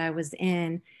program that I was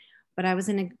in, but I was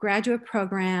in a graduate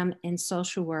program in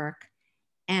social work.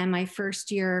 And my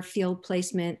first year field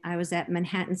placement, I was at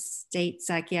Manhattan State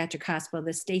Psychiatric Hospital,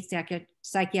 the state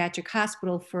psychiatric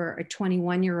hospital for a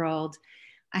 21-year-old.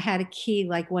 I had a key,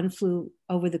 like one flew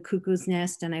over the cuckoo's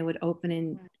nest, and I would open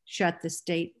and shut the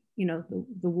state, the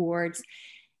wards.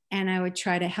 And I would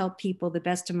try to help people the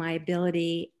best of my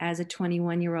ability as a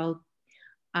 21-year-old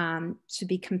to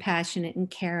be compassionate and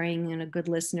caring and a good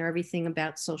listener, everything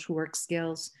about social work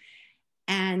skills.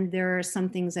 And there are some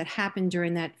things that happened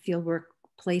during that fieldwork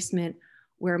placement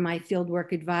where my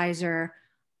fieldwork advisor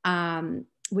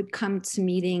would come to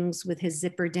meetings with his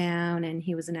zipper down, and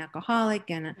he was an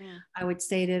alcoholic. And I would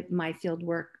say to my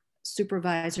fieldwork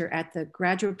supervisor at the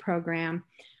graduate program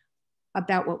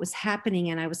about what was happening,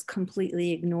 and I was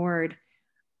completely ignored.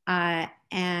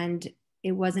 And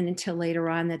it wasn't until later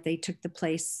on that they took the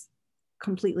place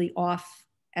completely off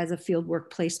as a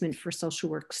fieldwork placement for social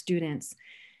work students.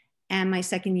 And my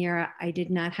second year, I did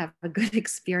not have a good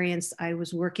experience. I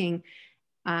was working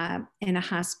in a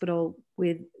hospital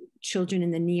with children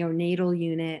in the neonatal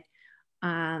unit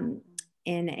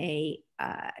in a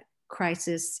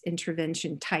crisis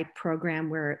intervention type program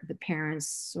where the parents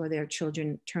saw their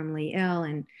children terminally ill.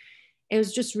 And it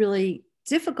was just really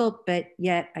difficult, but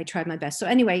yet I tried my best. So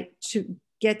anyway, to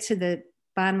get to the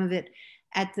bottom of it,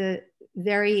 at the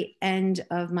very end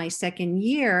of my second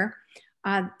year,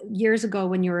 years ago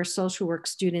when you were a social work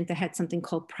student, they had something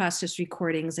called process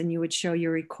recordings, and you would show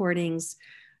your recordings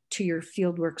to your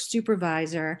fieldwork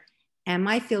supervisor. And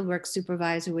my fieldwork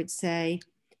supervisor would say,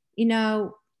 you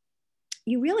know,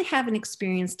 you really haven't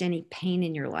experienced any pain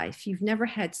in your life. You've never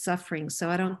had suffering, so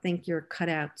I don't think you're cut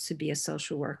out to be a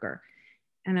social worker.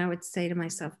 And I would say to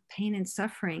myself, pain and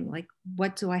suffering, like,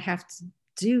 what do I have to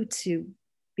do to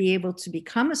be able to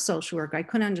become a social worker? I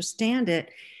couldn't understand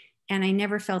it. And I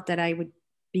never felt that I would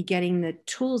be getting the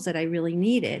tools that I really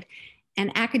needed.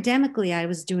 And academically, I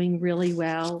was doing really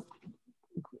well,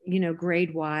 you know,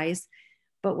 grade wise.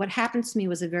 But what happened to me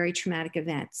was a very traumatic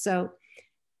event. So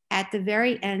at the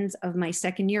very end of my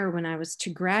second year, when I was to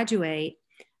graduate,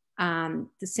 the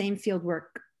same fieldwork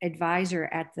advisor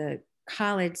at the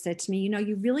college said to me, you know,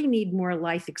 you really need more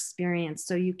life experience.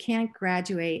 So you can't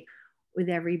graduate with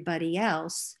everybody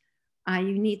else.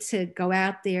 You need to go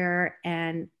out there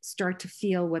and start to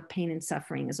feel what pain and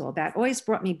suffering is all about. Always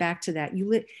brought me back to that.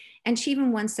 And she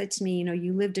even once said to me, you know,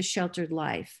 you lived a sheltered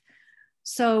life.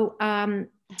 So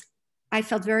I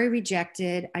felt very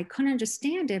rejected. I couldn't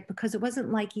understand it because it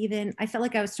wasn't like I felt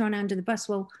like I was thrown under the bus.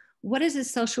 Well, what is a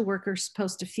social worker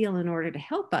supposed to feel in order to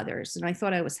help others? And I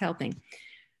thought I was helping.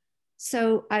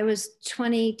 So I was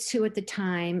 22 at the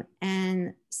time.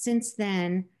 And since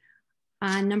then,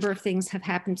 a number of things have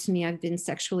happened to me. I've been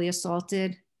sexually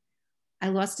assaulted. I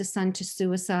lost a son to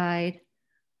suicide.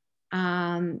 You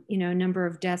know, a number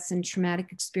of deaths and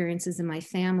traumatic experiences in my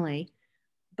family.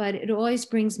 But it always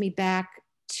brings me back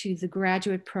to the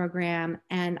graduate program.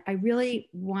 And I really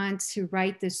want to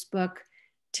write this book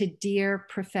to dear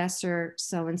Professor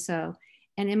so-and-so.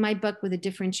 And in my book with the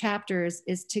different chapters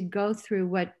is to go through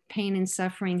what pain and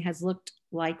suffering has looked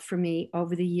like for me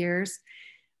over the years,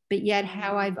 but yet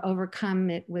how I've overcome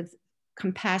it with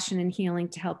compassion and healing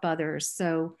to help others.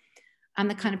 So I'm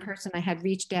the kind of person, I had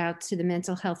reached out to the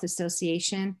Mental Health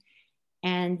Association,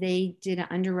 and they did an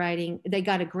underwriting. They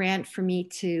got a grant for me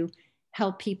to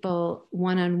help people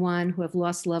one-on-one who have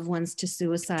lost loved ones to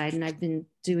suicide. And I've been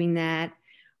doing that,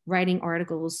 writing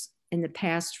articles in the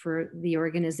past for the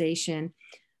organization.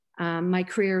 My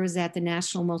career was at the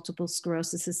National Multiple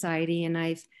Sclerosis Society, and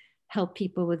I've helped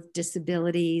people with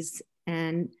disabilities,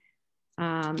 and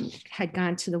had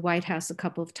gone to the White House a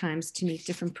couple of times to meet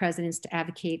different presidents to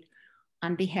advocate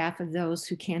on behalf of those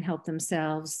who can't help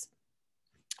themselves.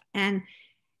 And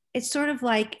it's sort of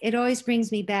like, it always brings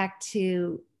me back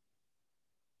to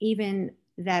even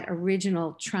that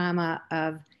original trauma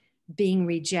of being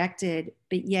rejected,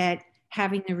 but yet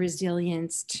having the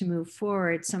resilience to move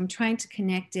forward. So I'm trying to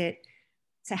connect it,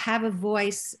 to have a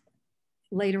voice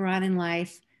later on in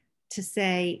life to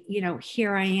say, you know,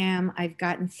 here I am, I've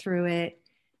gotten through it.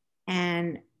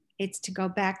 And it's to go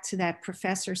back to that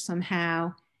professor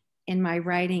somehow in my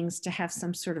writings to have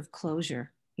some sort of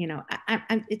closure. You know,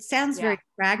 it sounds very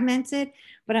fragmented,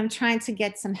 but I'm trying to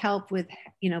get some help with,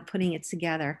 you know, putting it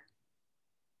together.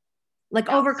 Like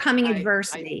overcoming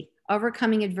adversity,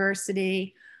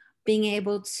 being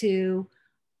able to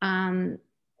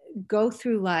go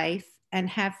through life and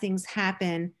have things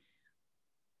happen,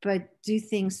 but do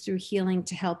things through healing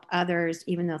to help others,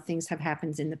 even though things have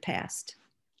happened in the past.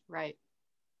 Right.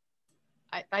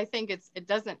 I think it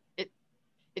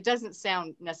doesn't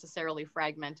sound necessarily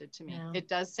fragmented to me. No. It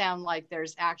does sound like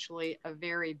there's actually a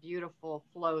very beautiful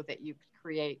flow that you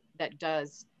create that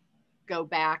does go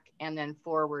back and then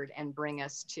forward and bring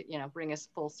us to, you know, bring us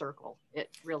full circle. It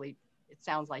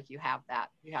sounds like you have that.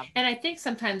 And I think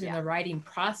sometimes in the writing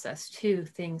process too,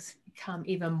 things come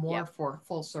even more for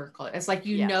full circle. It's like,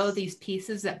 you know, these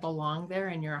pieces that belong there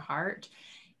in your heart.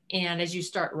 And as you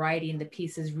start writing, the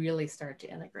pieces really start to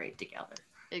integrate together.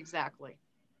 Exactly.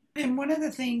 And one of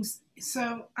the things,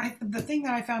 the thing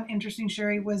that I found interesting,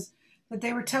 Sherry, was that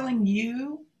they were telling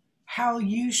you how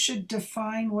you should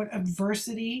define what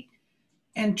adversity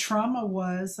and trauma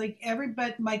was. Like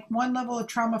everybody, like one level of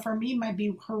trauma for me might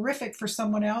be horrific for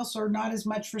someone else or not as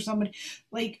much for somebody.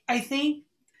 Like, I think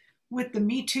with the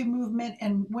Me Too movement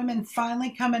and women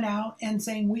finally coming out and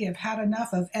saying we have had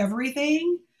enough of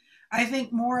everything, I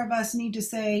think more of us need to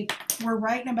say, we're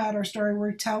writing about our story,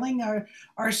 we're telling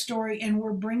our story, and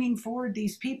we're bringing forward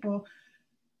these people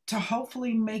to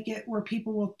hopefully make it where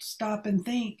people will stop and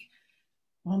think,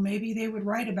 well, maybe they would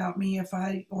write about me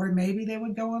or maybe they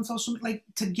would go on social media, like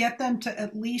to get them to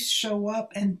at least show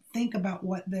up and think about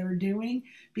what they're doing,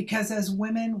 because as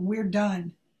women, we're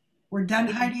done. We're done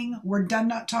hiding. We're done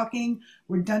not talking.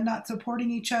 We're done not supporting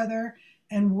each other.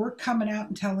 And we're coming out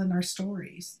and telling our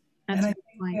stories. That's And a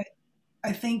good point.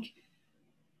 I think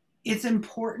it's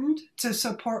important to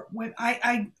support when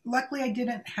I luckily I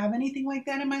didn't have anything like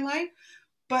that in my life,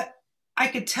 but I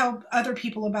could tell other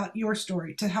people about your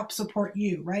story to help support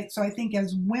you, right? So I think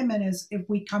as women, as if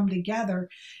we come together,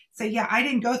 say, yeah, I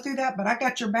didn't go through that, but I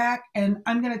got your back, and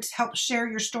I'm going to help share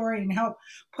your story and help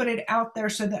put it out there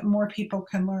so that more people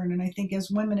can learn. And I think as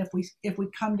women, if we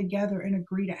come together and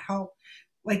agree to help,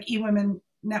 like eWomen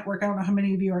Network, I don't know how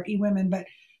many of you are eWomen, but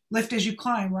lift as you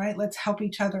climb, right? Let's help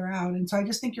each other out. And so I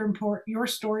just think your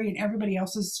story and everybody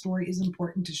else's story is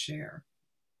important to share.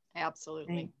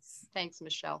 Absolutely. Thanks,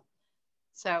 Michelle.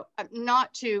 So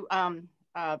not to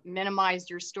minimize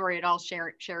your story at all,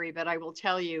 Sherry, but I will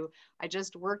tell you, I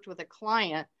just worked with a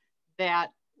client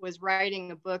that was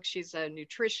writing a book. She's a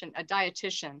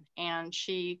dietitian, and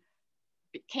she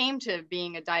came to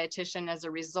being a dietitian as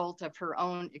a result of her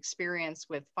own experience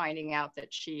with finding out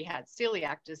that she had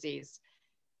celiac disease.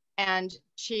 And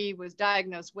she was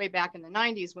diagnosed way back in the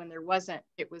 90s when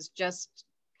it was just,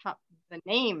 the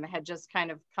name had just kind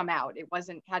of come out. It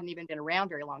hadn't even been around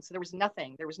very long. So there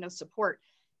was no support.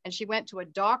 And she went to a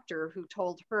doctor who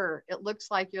told her, it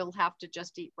looks like you'll have to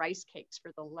just eat rice cakes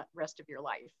for the rest of your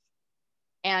life.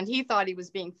 And he thought he was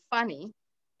being funny.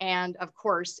 And of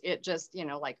course, it just,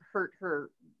 like hurt her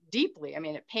deeply. I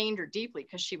mean, it pained her deeply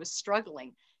because she was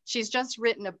struggling. She's just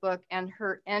written a book, and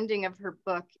her ending of her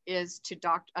book is to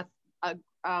a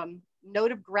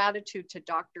note of gratitude to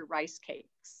Dr. Rice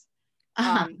Cakes.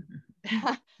 Yeah.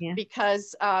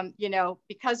 Because,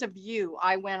 because of you,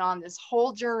 I went on this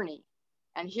whole journey,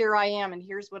 and here I am, and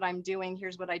here's what I'm doing.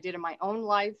 Here's what I did in my own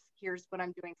life. Here's what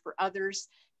I'm doing for others.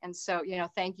 And so,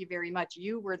 thank you very much.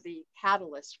 You were the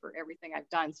catalyst for everything I've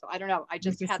done. So I don't know. I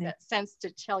just had that sense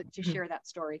to share that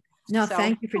story. No, so,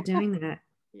 thank you for doing that.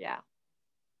 Yeah.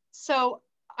 So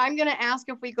I'm going to ask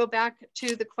if we go back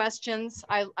to the questions.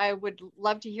 I would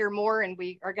love to hear more, and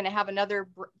we are going to have another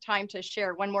time to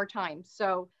share one more time.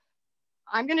 So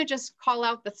I'm going to just call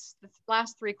out the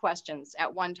last 3 questions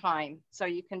at one time, so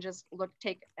you can just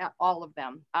take at all of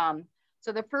them.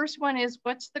 So the first one is,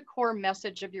 what's the core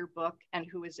message of your book, and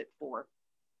who is it for?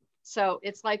 So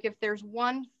it's like, if there's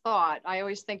one thought, I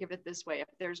always think of it this way. If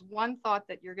there's one thought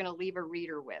that you're going to leave a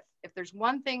reader with, if there's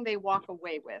one thing they walk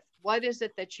away with, what is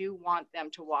it that you want them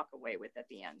to walk away with at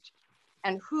the end?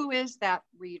 And who is that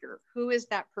reader? Who is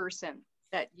that person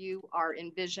that you are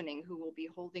envisioning who will be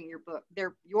holding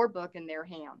your book in their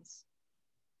hands?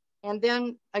 And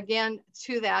then again,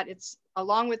 to that, it's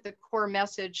along with the core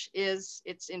message it's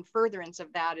in furtherance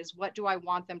of that is, what do I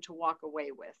want them to walk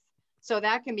away with? So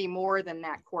that can be more than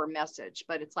that core message,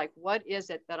 but it's like, what is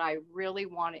it that I really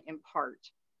want to impart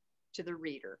to the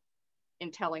reader in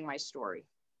telling my story?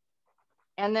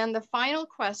 And then the final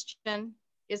question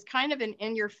is kind of an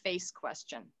in-your-face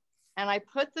question. And I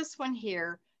put this one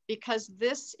here because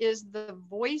this is the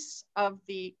voice of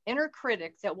the inner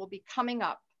critic that will be coming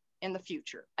up in the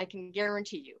future. I can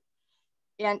guarantee you.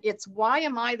 And it's, why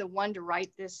am I the one to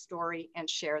write this story and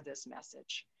share this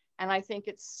message? And I think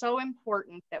it's so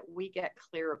important that we get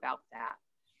clear about that,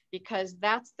 because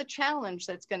that's the challenge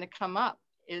that's going to come up,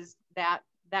 is that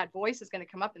voice is going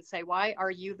to come up and say, why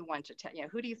are you the one to tell,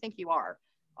 who do you think you are?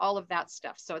 All of that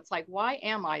stuff. So it's like, why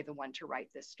am I the one to write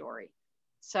this story?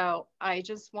 So I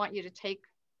just want you to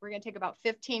we're going to take about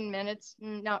 15 minutes,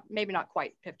 maybe not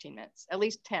quite 15 minutes, at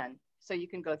least 10. So you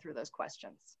can go through those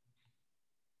questions.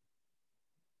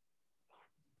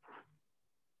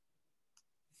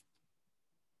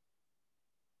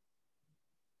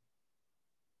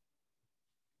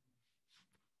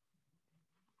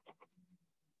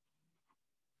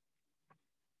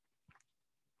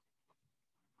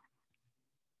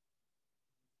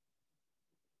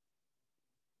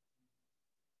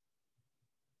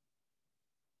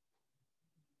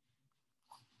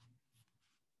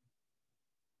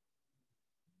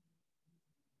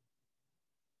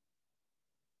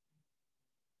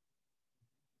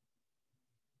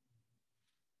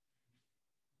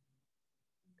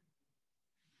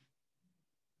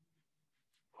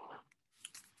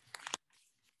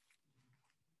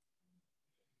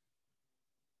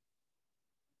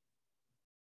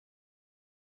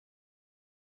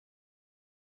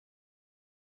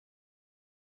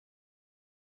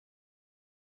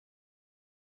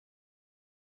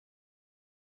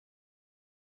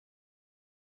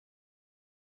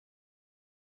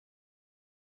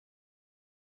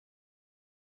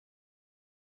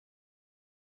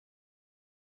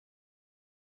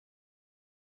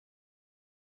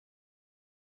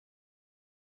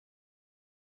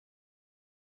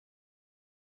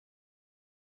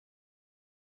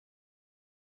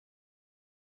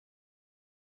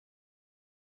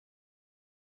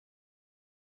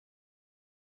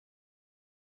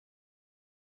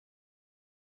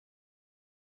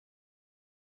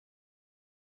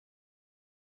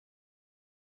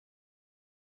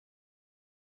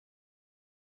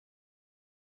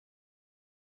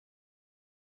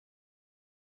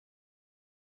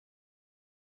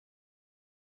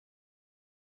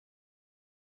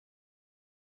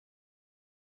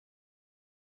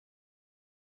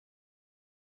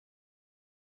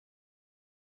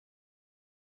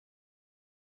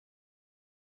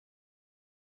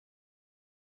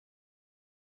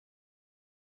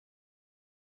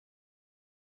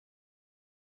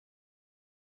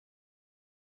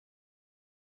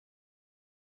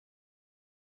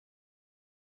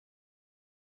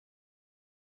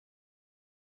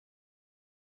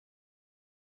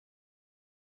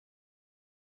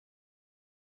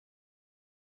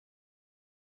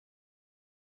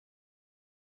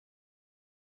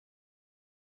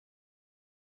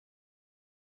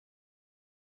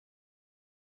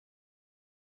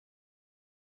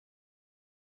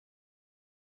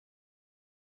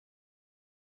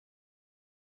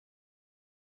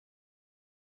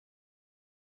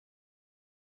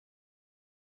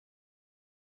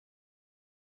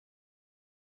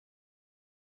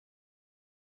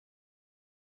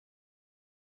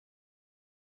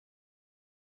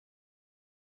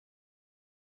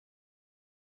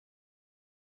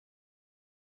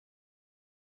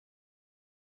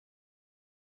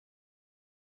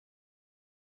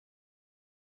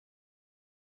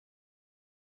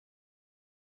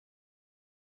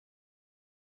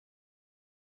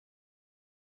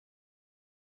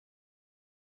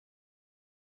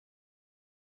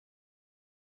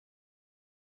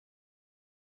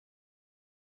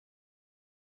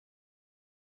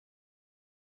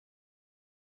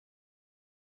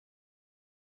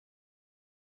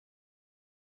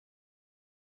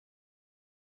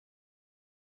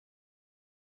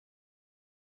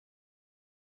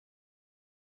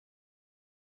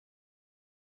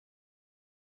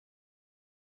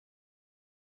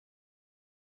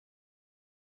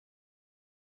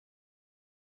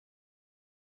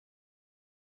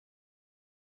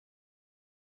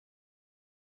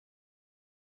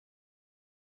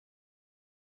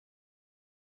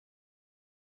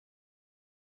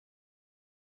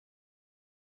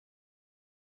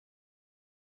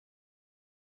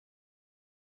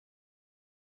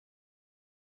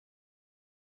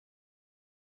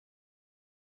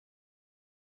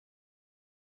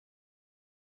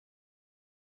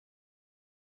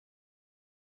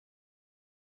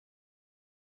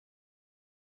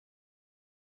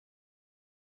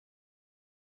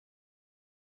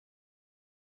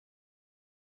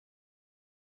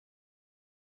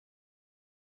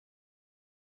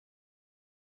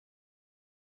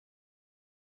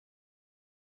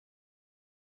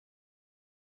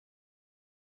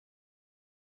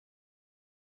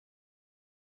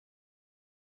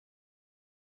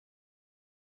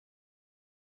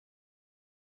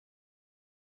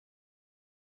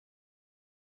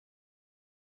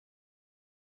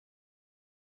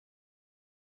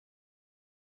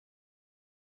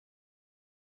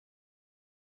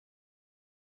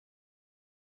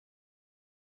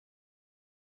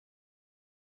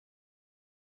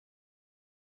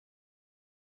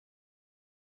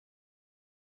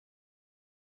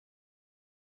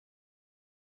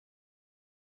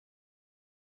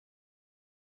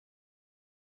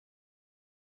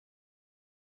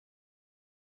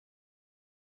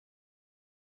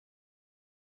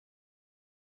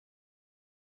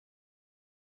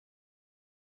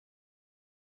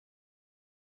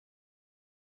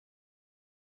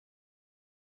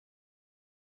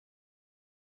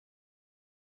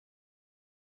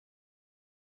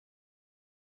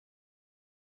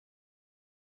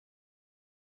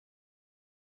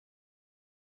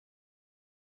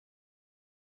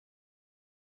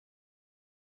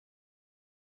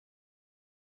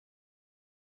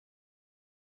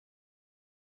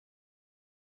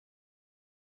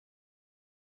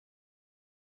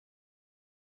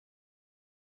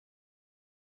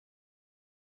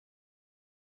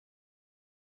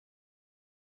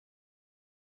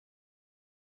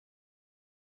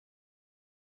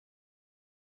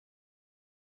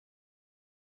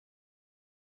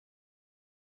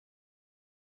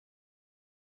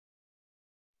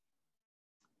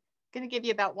 Going to give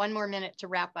you about 1 more minute to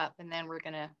wrap up, and then we're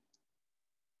going to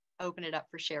open it up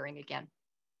for sharing again.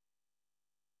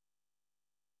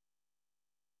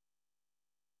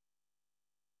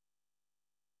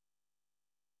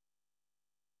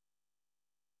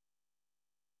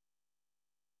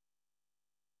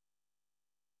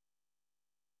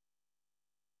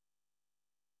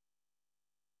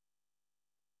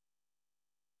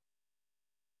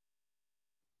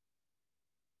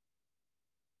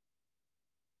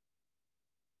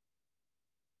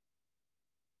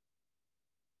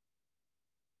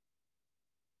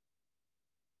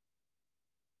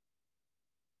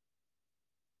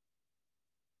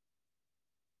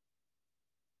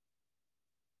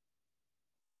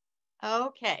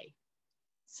 Okay,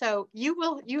 so you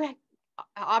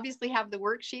obviously have the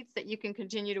worksheets that you can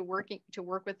continue to work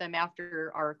with them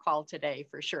after our call today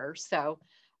for sure. So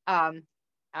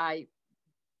I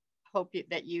hope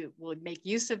that you will make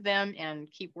use of them and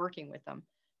keep working with them.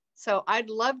 So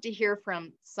I'd love to hear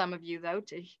from some of you though,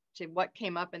 to what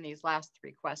came up in these last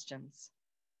 3 questions.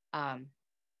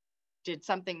 Did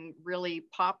something really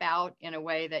pop out in a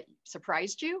way that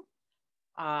surprised you?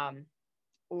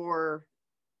 Or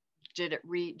did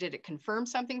it confirm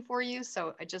something for you?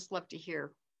 So I'd just love to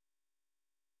hear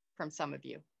from some of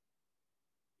you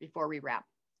before we wrap.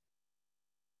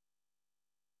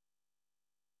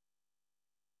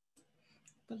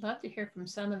 Would love to hear from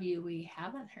some of you we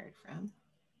haven't heard from.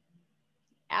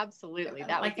 Absolutely,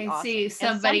 that like would be I awesome. see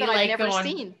somebody and some that like I've never going,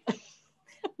 seen.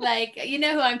 like, you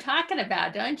know who I'm talking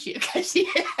about, don't you? Because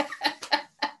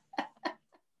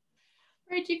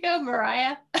where'd you go,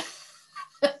 Mariah?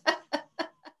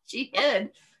 She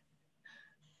hid.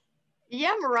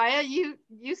 Yeah, Mariah, you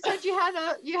said you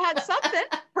had something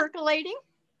percolating.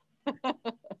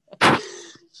 Talk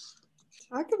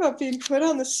about being put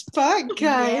on the spot,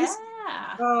 guys.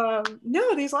 Yeah.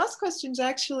 No, these last questions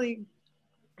actually,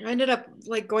 I ended up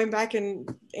like going back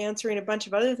and answering a bunch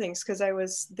of other things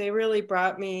because they really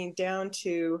brought me down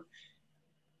to,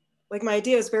 like, my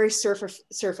idea is very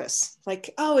surface,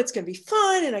 like, oh, it's going to be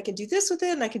fun and I can do this with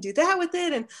it and I can do that with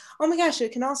it. And oh my gosh,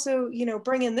 it can also, you know,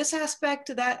 bring in this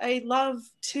aspect that I love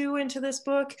too into this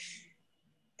book.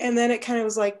 And then it kind of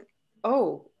was like,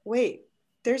 oh, wait,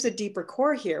 there's a deeper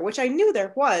core here, which I knew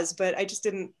there was, but I just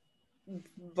didn't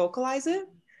vocalize it.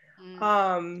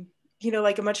 You know,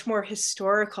 like a much more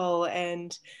historical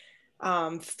and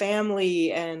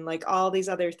family and like all these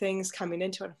other things coming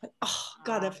into it. I'm like, oh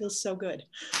God, that feels so good.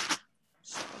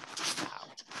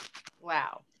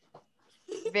 Wow.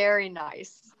 Very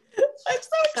nice. I'm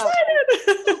so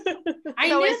excited. I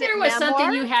knew there was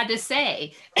something you had to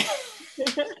say.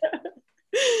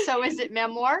 So is it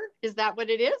memoir? Is that what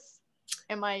it is?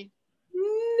 Am I?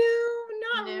 No,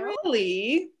 not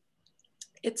really.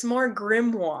 It's more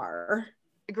grimoire.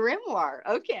 Grimoire,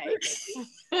 okay.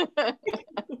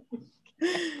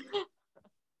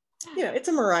 Yeah, it's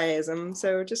a Mariahism,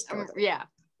 so just yeah,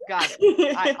 got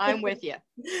it. I'm with you.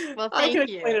 Well, thank you. I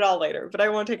can explain it all later, but I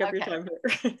won't take up your time here.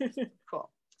 Cool.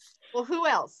 Well, who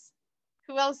else?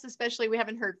 Who else especially we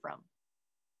haven't heard from?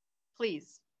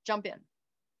 Please jump in.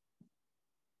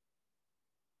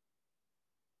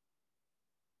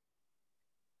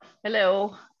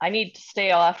 Hello, I need to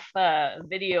stay off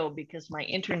video because my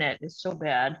internet is so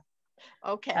bad.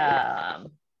 Okay. I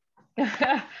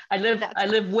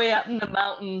live way up in the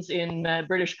mountains in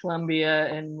British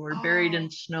Columbia, and we're buried in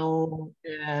snow,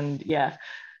 and yeah,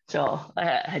 so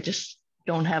I just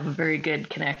don't have a very good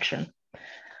connection.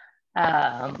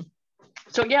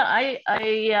 So yeah,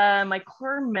 I my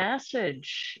core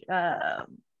message,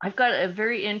 I've got a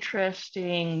very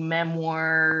interesting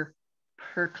memoir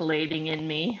percolating in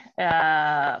me,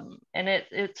 and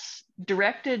it's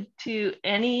directed to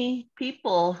any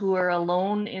people who are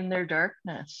alone in their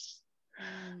darkness.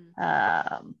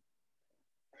 And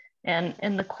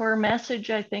the core message,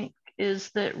 I think,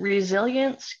 is that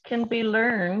resilience can be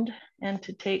learned and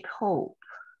to take hope.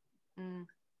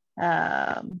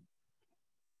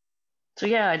 So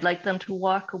yeah, I'd like them to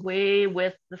walk away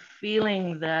with the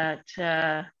feeling that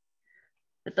that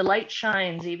the light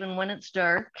shines even when it's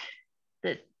dark,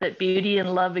 that beauty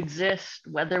and love exist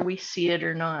whether we see it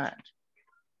or not.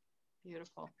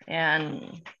 Beautiful.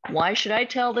 And why should I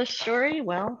tell this story?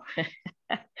 Well,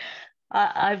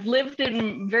 I've lived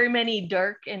in very many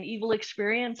dark and evil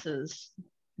experiences,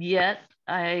 yet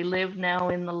I live now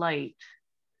in the light.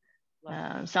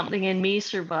 Something in me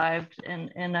survived,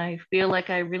 and I feel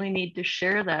like I really need to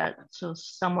share that so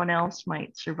someone else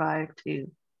might survive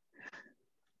too.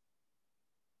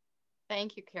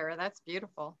 Thank you, Kara. That's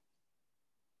beautiful.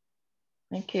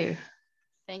 Thank you.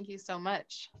 Thank you so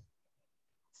much.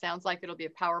 Sounds like it'll be a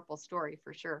powerful story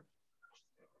for sure.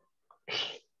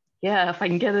 Yeah, if I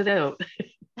can get it out.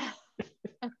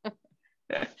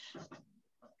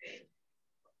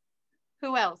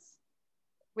 Who else?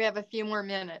 We have a few more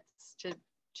minutes to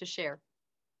share.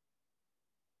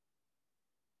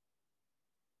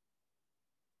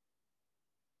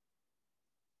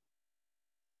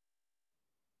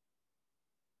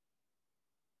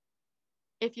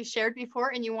 If you shared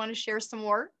before and you want to share some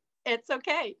more, it's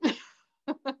okay.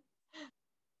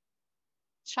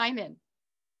 Chime in.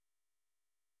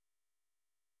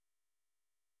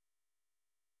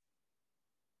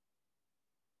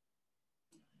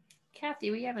 Kathy,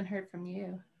 we haven't heard from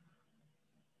you.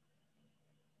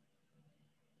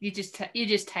 You just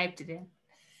typed it in.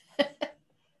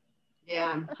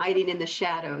 Yeah, I'm hiding in the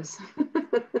shadows.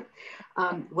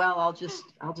 Well, I'll just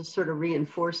sort of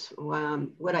reinforce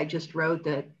what I just wrote,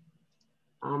 that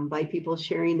by people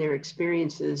sharing their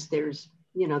experiences, there's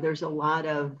a lot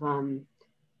of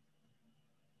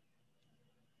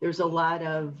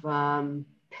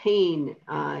pain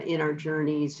in our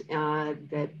journeys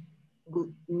that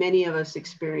many of us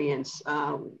experience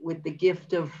with the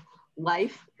gift of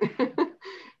life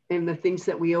and the things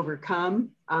that we overcome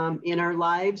in our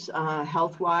lives,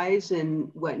 health-wise and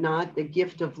whatnot. The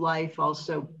gift of life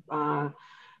also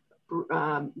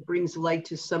brings light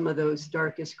to some of those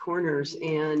darkest corners,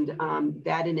 and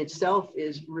that in itself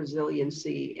is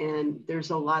resiliency. And there's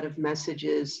a lot of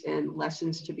messages and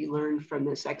lessons to be learned from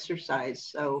this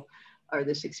exercise, or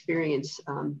this experience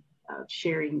of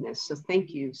sharing this. So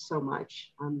thank you so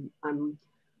much. I'm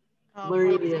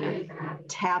learning to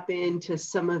tap into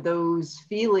some of those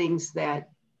feelings that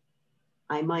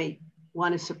I might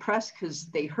want to suppress because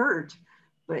they hurt,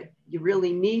 but you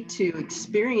really need to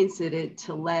experience it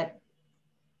to let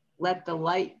the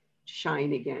light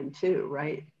shine again too,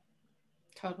 right?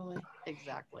 Totally.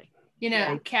 Exactly. You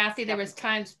know, Kathy, there was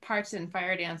parts in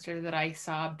Fire Dancer that I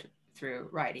sobbed through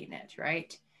writing it,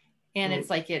 right? And it's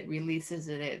like it releases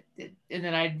it, and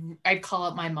then I'd call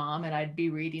up my mom and I'd be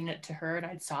reading it to her and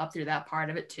I'd sob through that part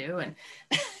of it too. And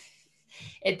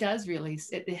it does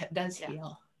release, it does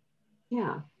heal.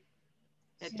 Yeah.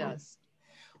 It does.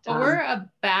 Well, we're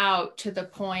about to the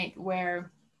point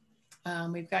where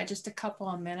we've got just a couple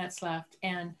of minutes left,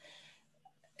 and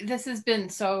this has been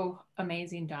so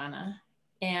amazing, Donna.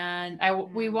 And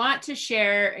we want to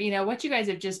share, what you guys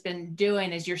have just been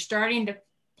doing is you're starting to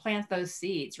plant those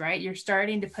seeds, right? You're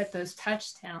starting to put those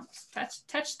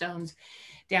touchstones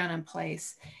down in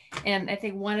place. And I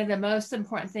think one of the most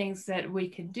important things that we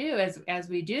can do as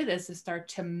we do this is start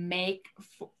to make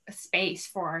space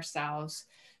for ourselves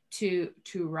to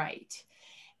write.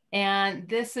 And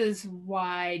this is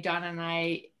why Donna and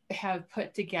I have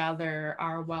put together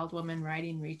our Wild Woman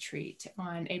Writing Retreat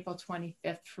on April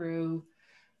 25th through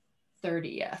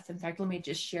 30th. In fact, let me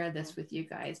just share this with you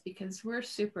guys because we're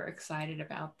super excited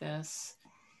about this.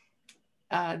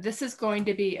 This is going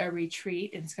to be a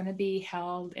retreat. It's going to be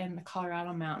held in the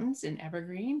Colorado Mountains in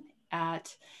Evergreen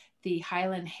at the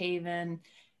Highland Haven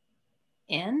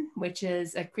Inn, which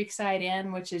is a Creekside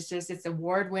Inn, which is it's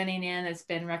award-winning inn. It's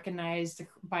been recognized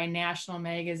by national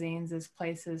magazines as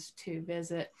places to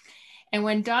visit. And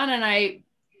when Donna and I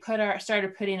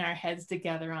started putting our heads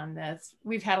together on this,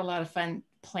 we've had a lot of fun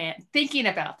thinking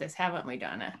about this, haven't we,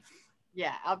 Donna?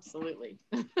 Yeah, absolutely.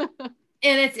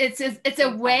 And it's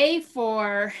a way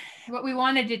for what we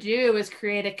wanted to do is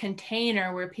create a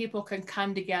container where people can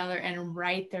come together and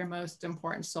write their most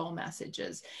important soul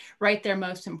messages, write their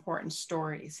most important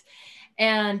stories.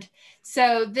 And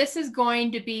so this is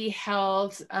going to be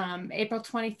held April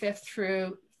 25th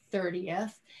through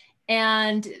 30th.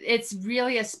 And it's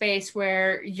really a space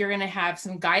where you're going to have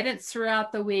some guidance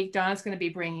throughout the week. Donna's going to be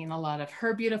bringing a lot of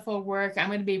her beautiful work. I'm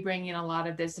going to be bringing a lot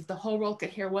of this. If the whole world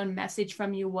could hear one message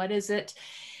from you, what is it?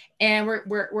 And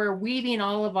we're weaving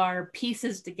all of our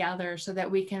pieces together so that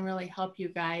we can really help you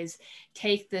guys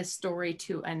take this story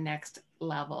to a next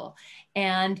level.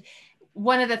 And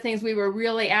one of the things we were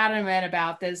really adamant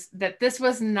about that this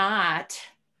was not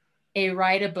a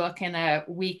write a book in a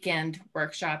weekend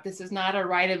workshop. This is not a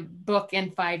write a book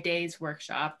in 5 days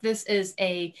workshop. This is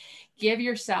a give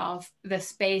yourself the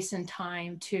space and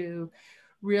time to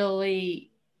really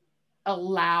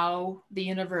allow the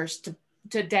universe to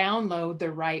download the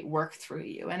right work through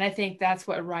you. And I think that's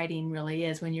what writing really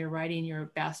is. When you're writing your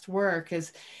best work,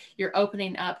 is you're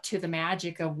opening up to the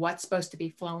magic of what's supposed to be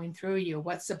flowing through you,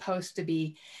 what's supposed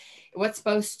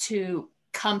to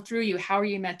come through you. How are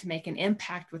you meant to make an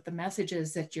impact with the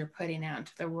messages that you're putting out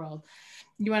into the world?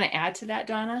 You want to add to that,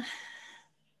 Donna?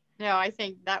 No, I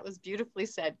think that was beautifully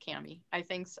said, Cami. I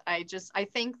think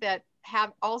that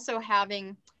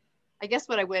having I guess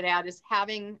what I would add is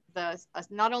having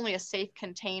not only a safe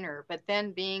container, but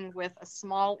then being with a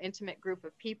small, intimate group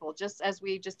of people, just as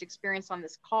we just experienced on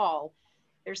this call.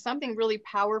 There's something really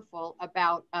powerful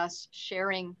about us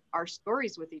sharing our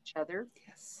stories with each other.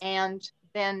 Yes. And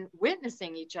then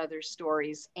witnessing each other's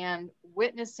stories and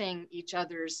witnessing each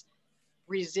other's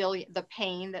the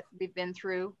pain that we've been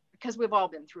through, because we've all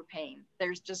been through pain.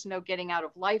 There's just no getting out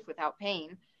of life without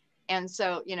pain. And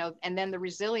so, you know, and then the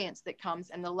resilience that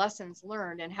comes and the lessons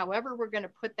learned, and however we're going to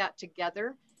put that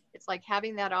together, it's like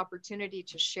having that opportunity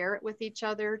to share it with each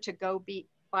other, to go be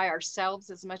by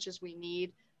ourselves as much as we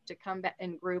need, to come back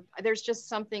in group. There's just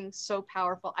something so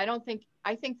powerful.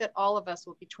 I think that all of us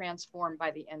will be transformed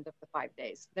by the end of the 5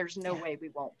 days. There's no way we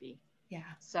won't be. Yeah.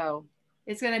 So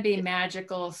it's going to be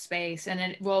magical space, and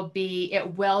it will be a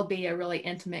really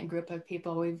intimate group of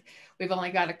people. We've only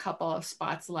got a couple of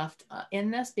spots left in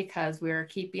this because we're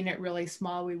keeping it really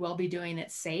small. We will be doing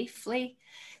it safely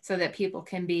so that people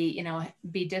can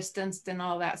be distanced and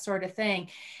all that sort of thing.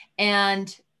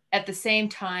 And at the same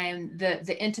time,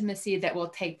 the intimacy that will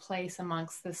take place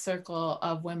amongst the circle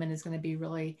of women is going to be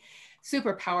really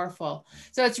super powerful.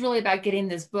 So it's really about getting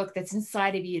this book that's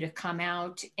inside of you to come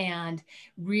out and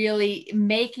really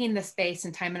making the space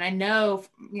and time. And I know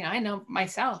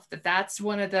myself that's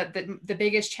one of the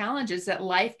biggest challenges, that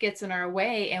life gets in our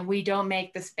way and we don't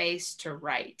make the space to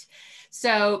write.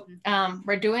 So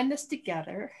we're doing this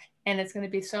together, and it's going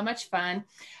to be so much fun.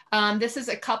 This is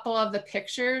a couple of the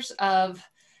pictures of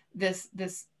this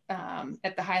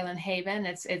at the Highland Haven.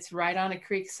 It's right on a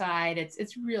creek side.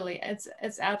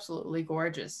 It's absolutely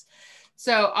gorgeous.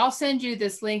 So I'll send you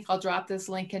this link. I'll drop this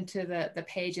link into the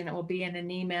page, and it will be in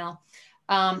an email.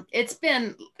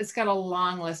 It's got a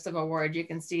long list of awards. You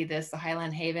can see this. The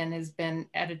Highland Haven has been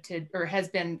has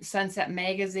been Sunset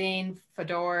Magazine,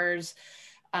 Fedor's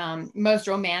most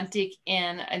romantic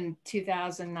in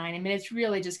 2009. I mean, it's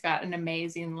really just got an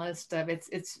amazing list of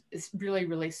it's really,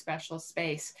 really special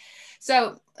space.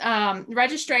 So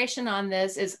registration on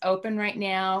this is open right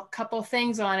now. Couple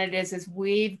things on it is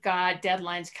we've got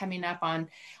deadlines coming up on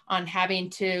having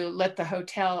to let the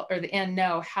hotel or the inn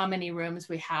know how many rooms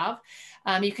we have.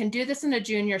 You can do this in a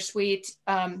junior suite.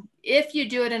 If you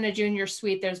do it in a junior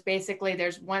suite,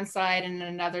 there's one side and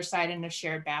another side in a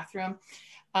shared bathroom.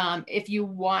 If you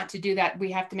want to do that,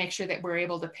 we have to make sure that we're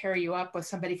able to pair you up with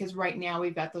somebody, because right now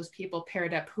we've got those people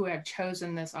paired up who have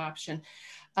chosen this option.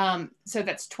 So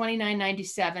that's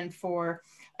 $29.97 for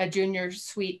a junior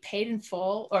suite paid in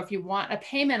full, or if you want a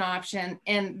payment option.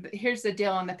 And here's the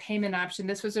deal on the payment option.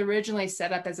 This was originally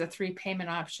set up as a 3-payment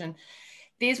option.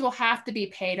 These will have to be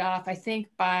paid off, I think,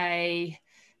 by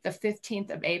the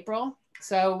 15th of April.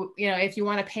 So, if you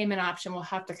want a payment option, we'll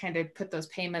have to kind of put those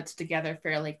payments together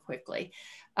fairly quickly.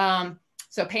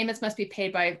 So payments must be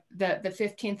paid by the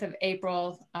 15th of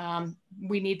April.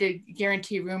 We need to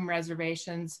guarantee room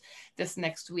reservations this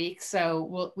next week.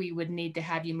 So we would need to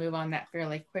have you move on that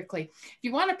fairly quickly. If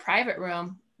you want a private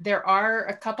room, there are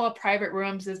a couple of private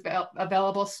rooms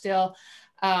available still.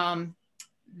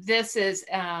 This is,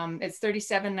 it's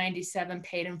 $37.97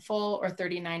 paid in full, or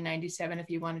 $39.97 if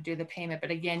you want to do the payment.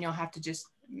 But again, you'll have to just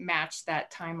match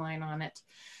that timeline on it.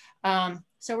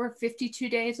 So we're 52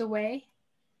 days away.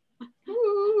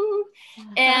 Woo.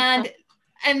 And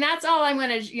that's all I'm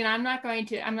going to, I'm not going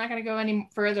to go any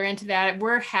further into that.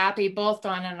 We're happy. Both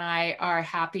Donna and I are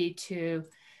happy to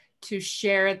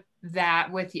share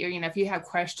that with you. If you have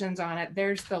questions on it,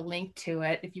 there's the link to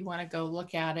it if you want to go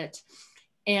look at it.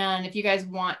 And if you guys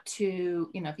want to,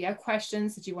 if you have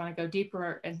questions that you want to go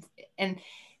deeper and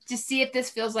just see if this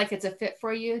feels like it's a fit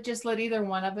for you, just let either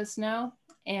one of us know.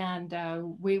 And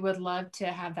we would love to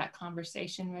have that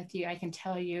conversation with you. I can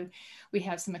tell you, we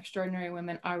have some extraordinary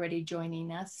women already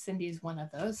joining us. Cindy's one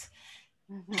of those.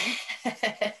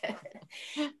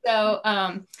 Mm-hmm. So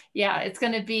yeah, it's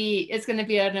going to be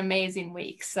an amazing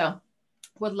week. So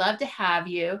would love to have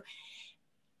you.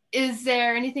 Is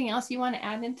there anything else you want to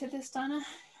add into this, Donna?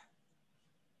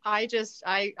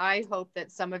 I hope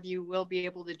that some of you will be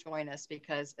able to join us,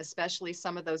 because especially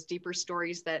some of those deeper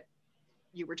stories that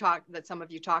some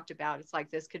of you talked about, it's like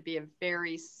this could be a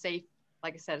very safe,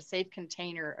 like I said, a safe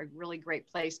container, a really great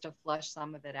place to flush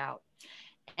some of it out.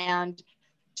 And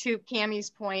to Cammie's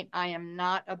point, I am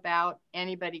not about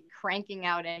anybody cranking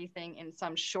out anything in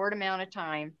some short amount of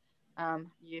time.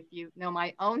 If you know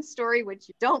my own story, which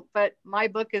you don't, but my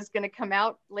book is going to come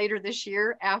out later this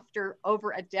year after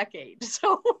over a decade.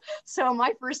 So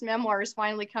my first memoir is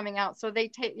finally coming out. So they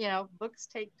take, books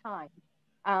take time.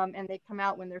 And they come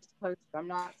out when they're supposed to. I'm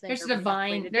not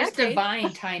saying there's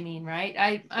divine timing,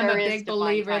 right? I'm a big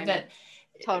believer that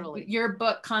Totally. Your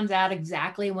book comes out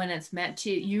exactly when it's meant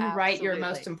to. You write your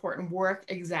most Absolutely. important work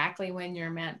exactly when you're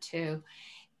meant to.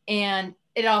 And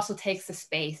it also takes the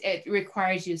space. It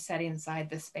requires you setting aside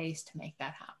the space to make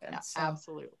that happen. Yeah, so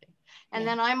absolutely. And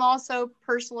yeah. then I'm also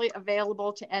personally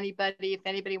available to anybody. If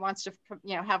anybody wants to,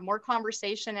 you know, have more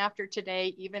conversation after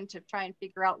today, even to try and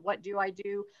figure out what do I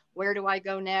do? Where do I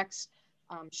go next?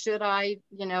 Should I,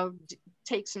 you know,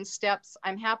 take some steps?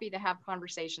 I'm happy to have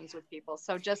conversations with people.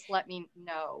 So just let me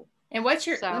know. And what's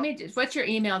your, what's your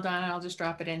email, Donna? I'll just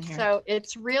drop it in here. So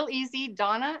it's real easy,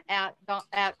 Donna at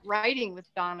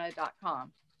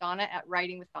writingwithdonna.com. Donna at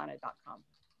writingwithdonna.com.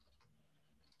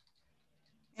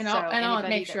 And I'll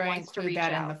make sure I include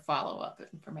that in the follow-up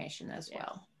information as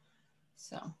well.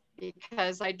 So.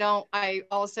 Because I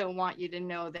also want you to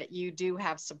know that you do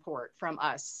have support from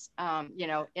us, you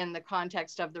know, in the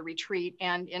context of the retreat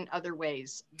and in other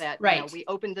ways that, you know, we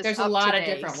opened this up. There's a lot of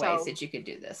different ways that you could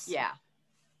do this. Yeah.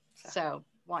 So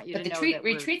want you to know that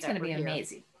retreat's going to be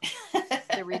amazing.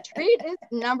 The retreat is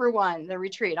number one. The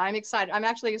retreat. I'm excited. I'm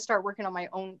actually going to start working on my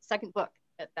own second book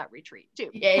at that retreat too.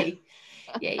 Yay.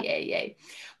 Yay, yay, yay.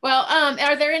 Well,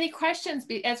 are there any questions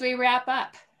as we wrap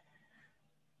up?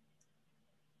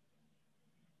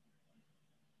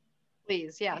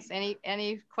 Please, yes.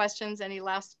 Any questions? Any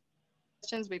last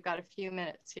questions? We've got a few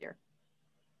minutes here.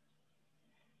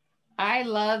 I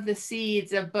love the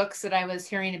seeds of books that I was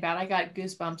hearing about. I got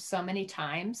goosebumps so many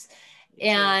times.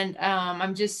 And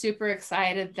I'm just super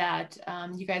excited that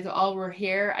you guys all were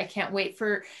here. I can't wait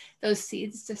for those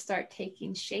seeds to start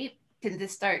taking shape and to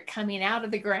start coming out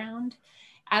of the ground,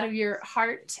 out of your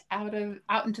heart, out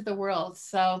into the world.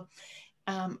 So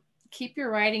keep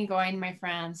your writing going, my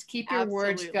friends. Keep your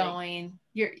words going.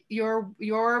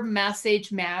 Your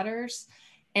message matters.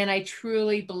 And I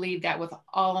truly believe that with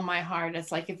all of my heart.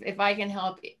 It's like, if I can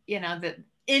help, you know, that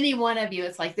any one of you,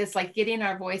 it's like this, like getting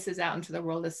our voices out into the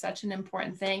world is such an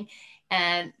important thing.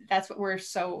 And that's what we're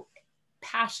so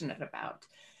passionate about.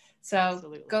 So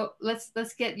absolutely.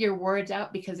 Let's get your words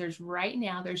out, because there's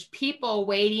people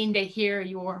waiting to hear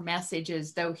your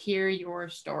messages, they'll hear your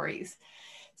stories.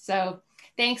 So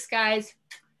thanks, guys.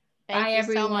 Thank Bye, you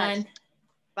everyone. So much.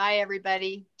 Bye,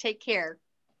 everybody. Take care.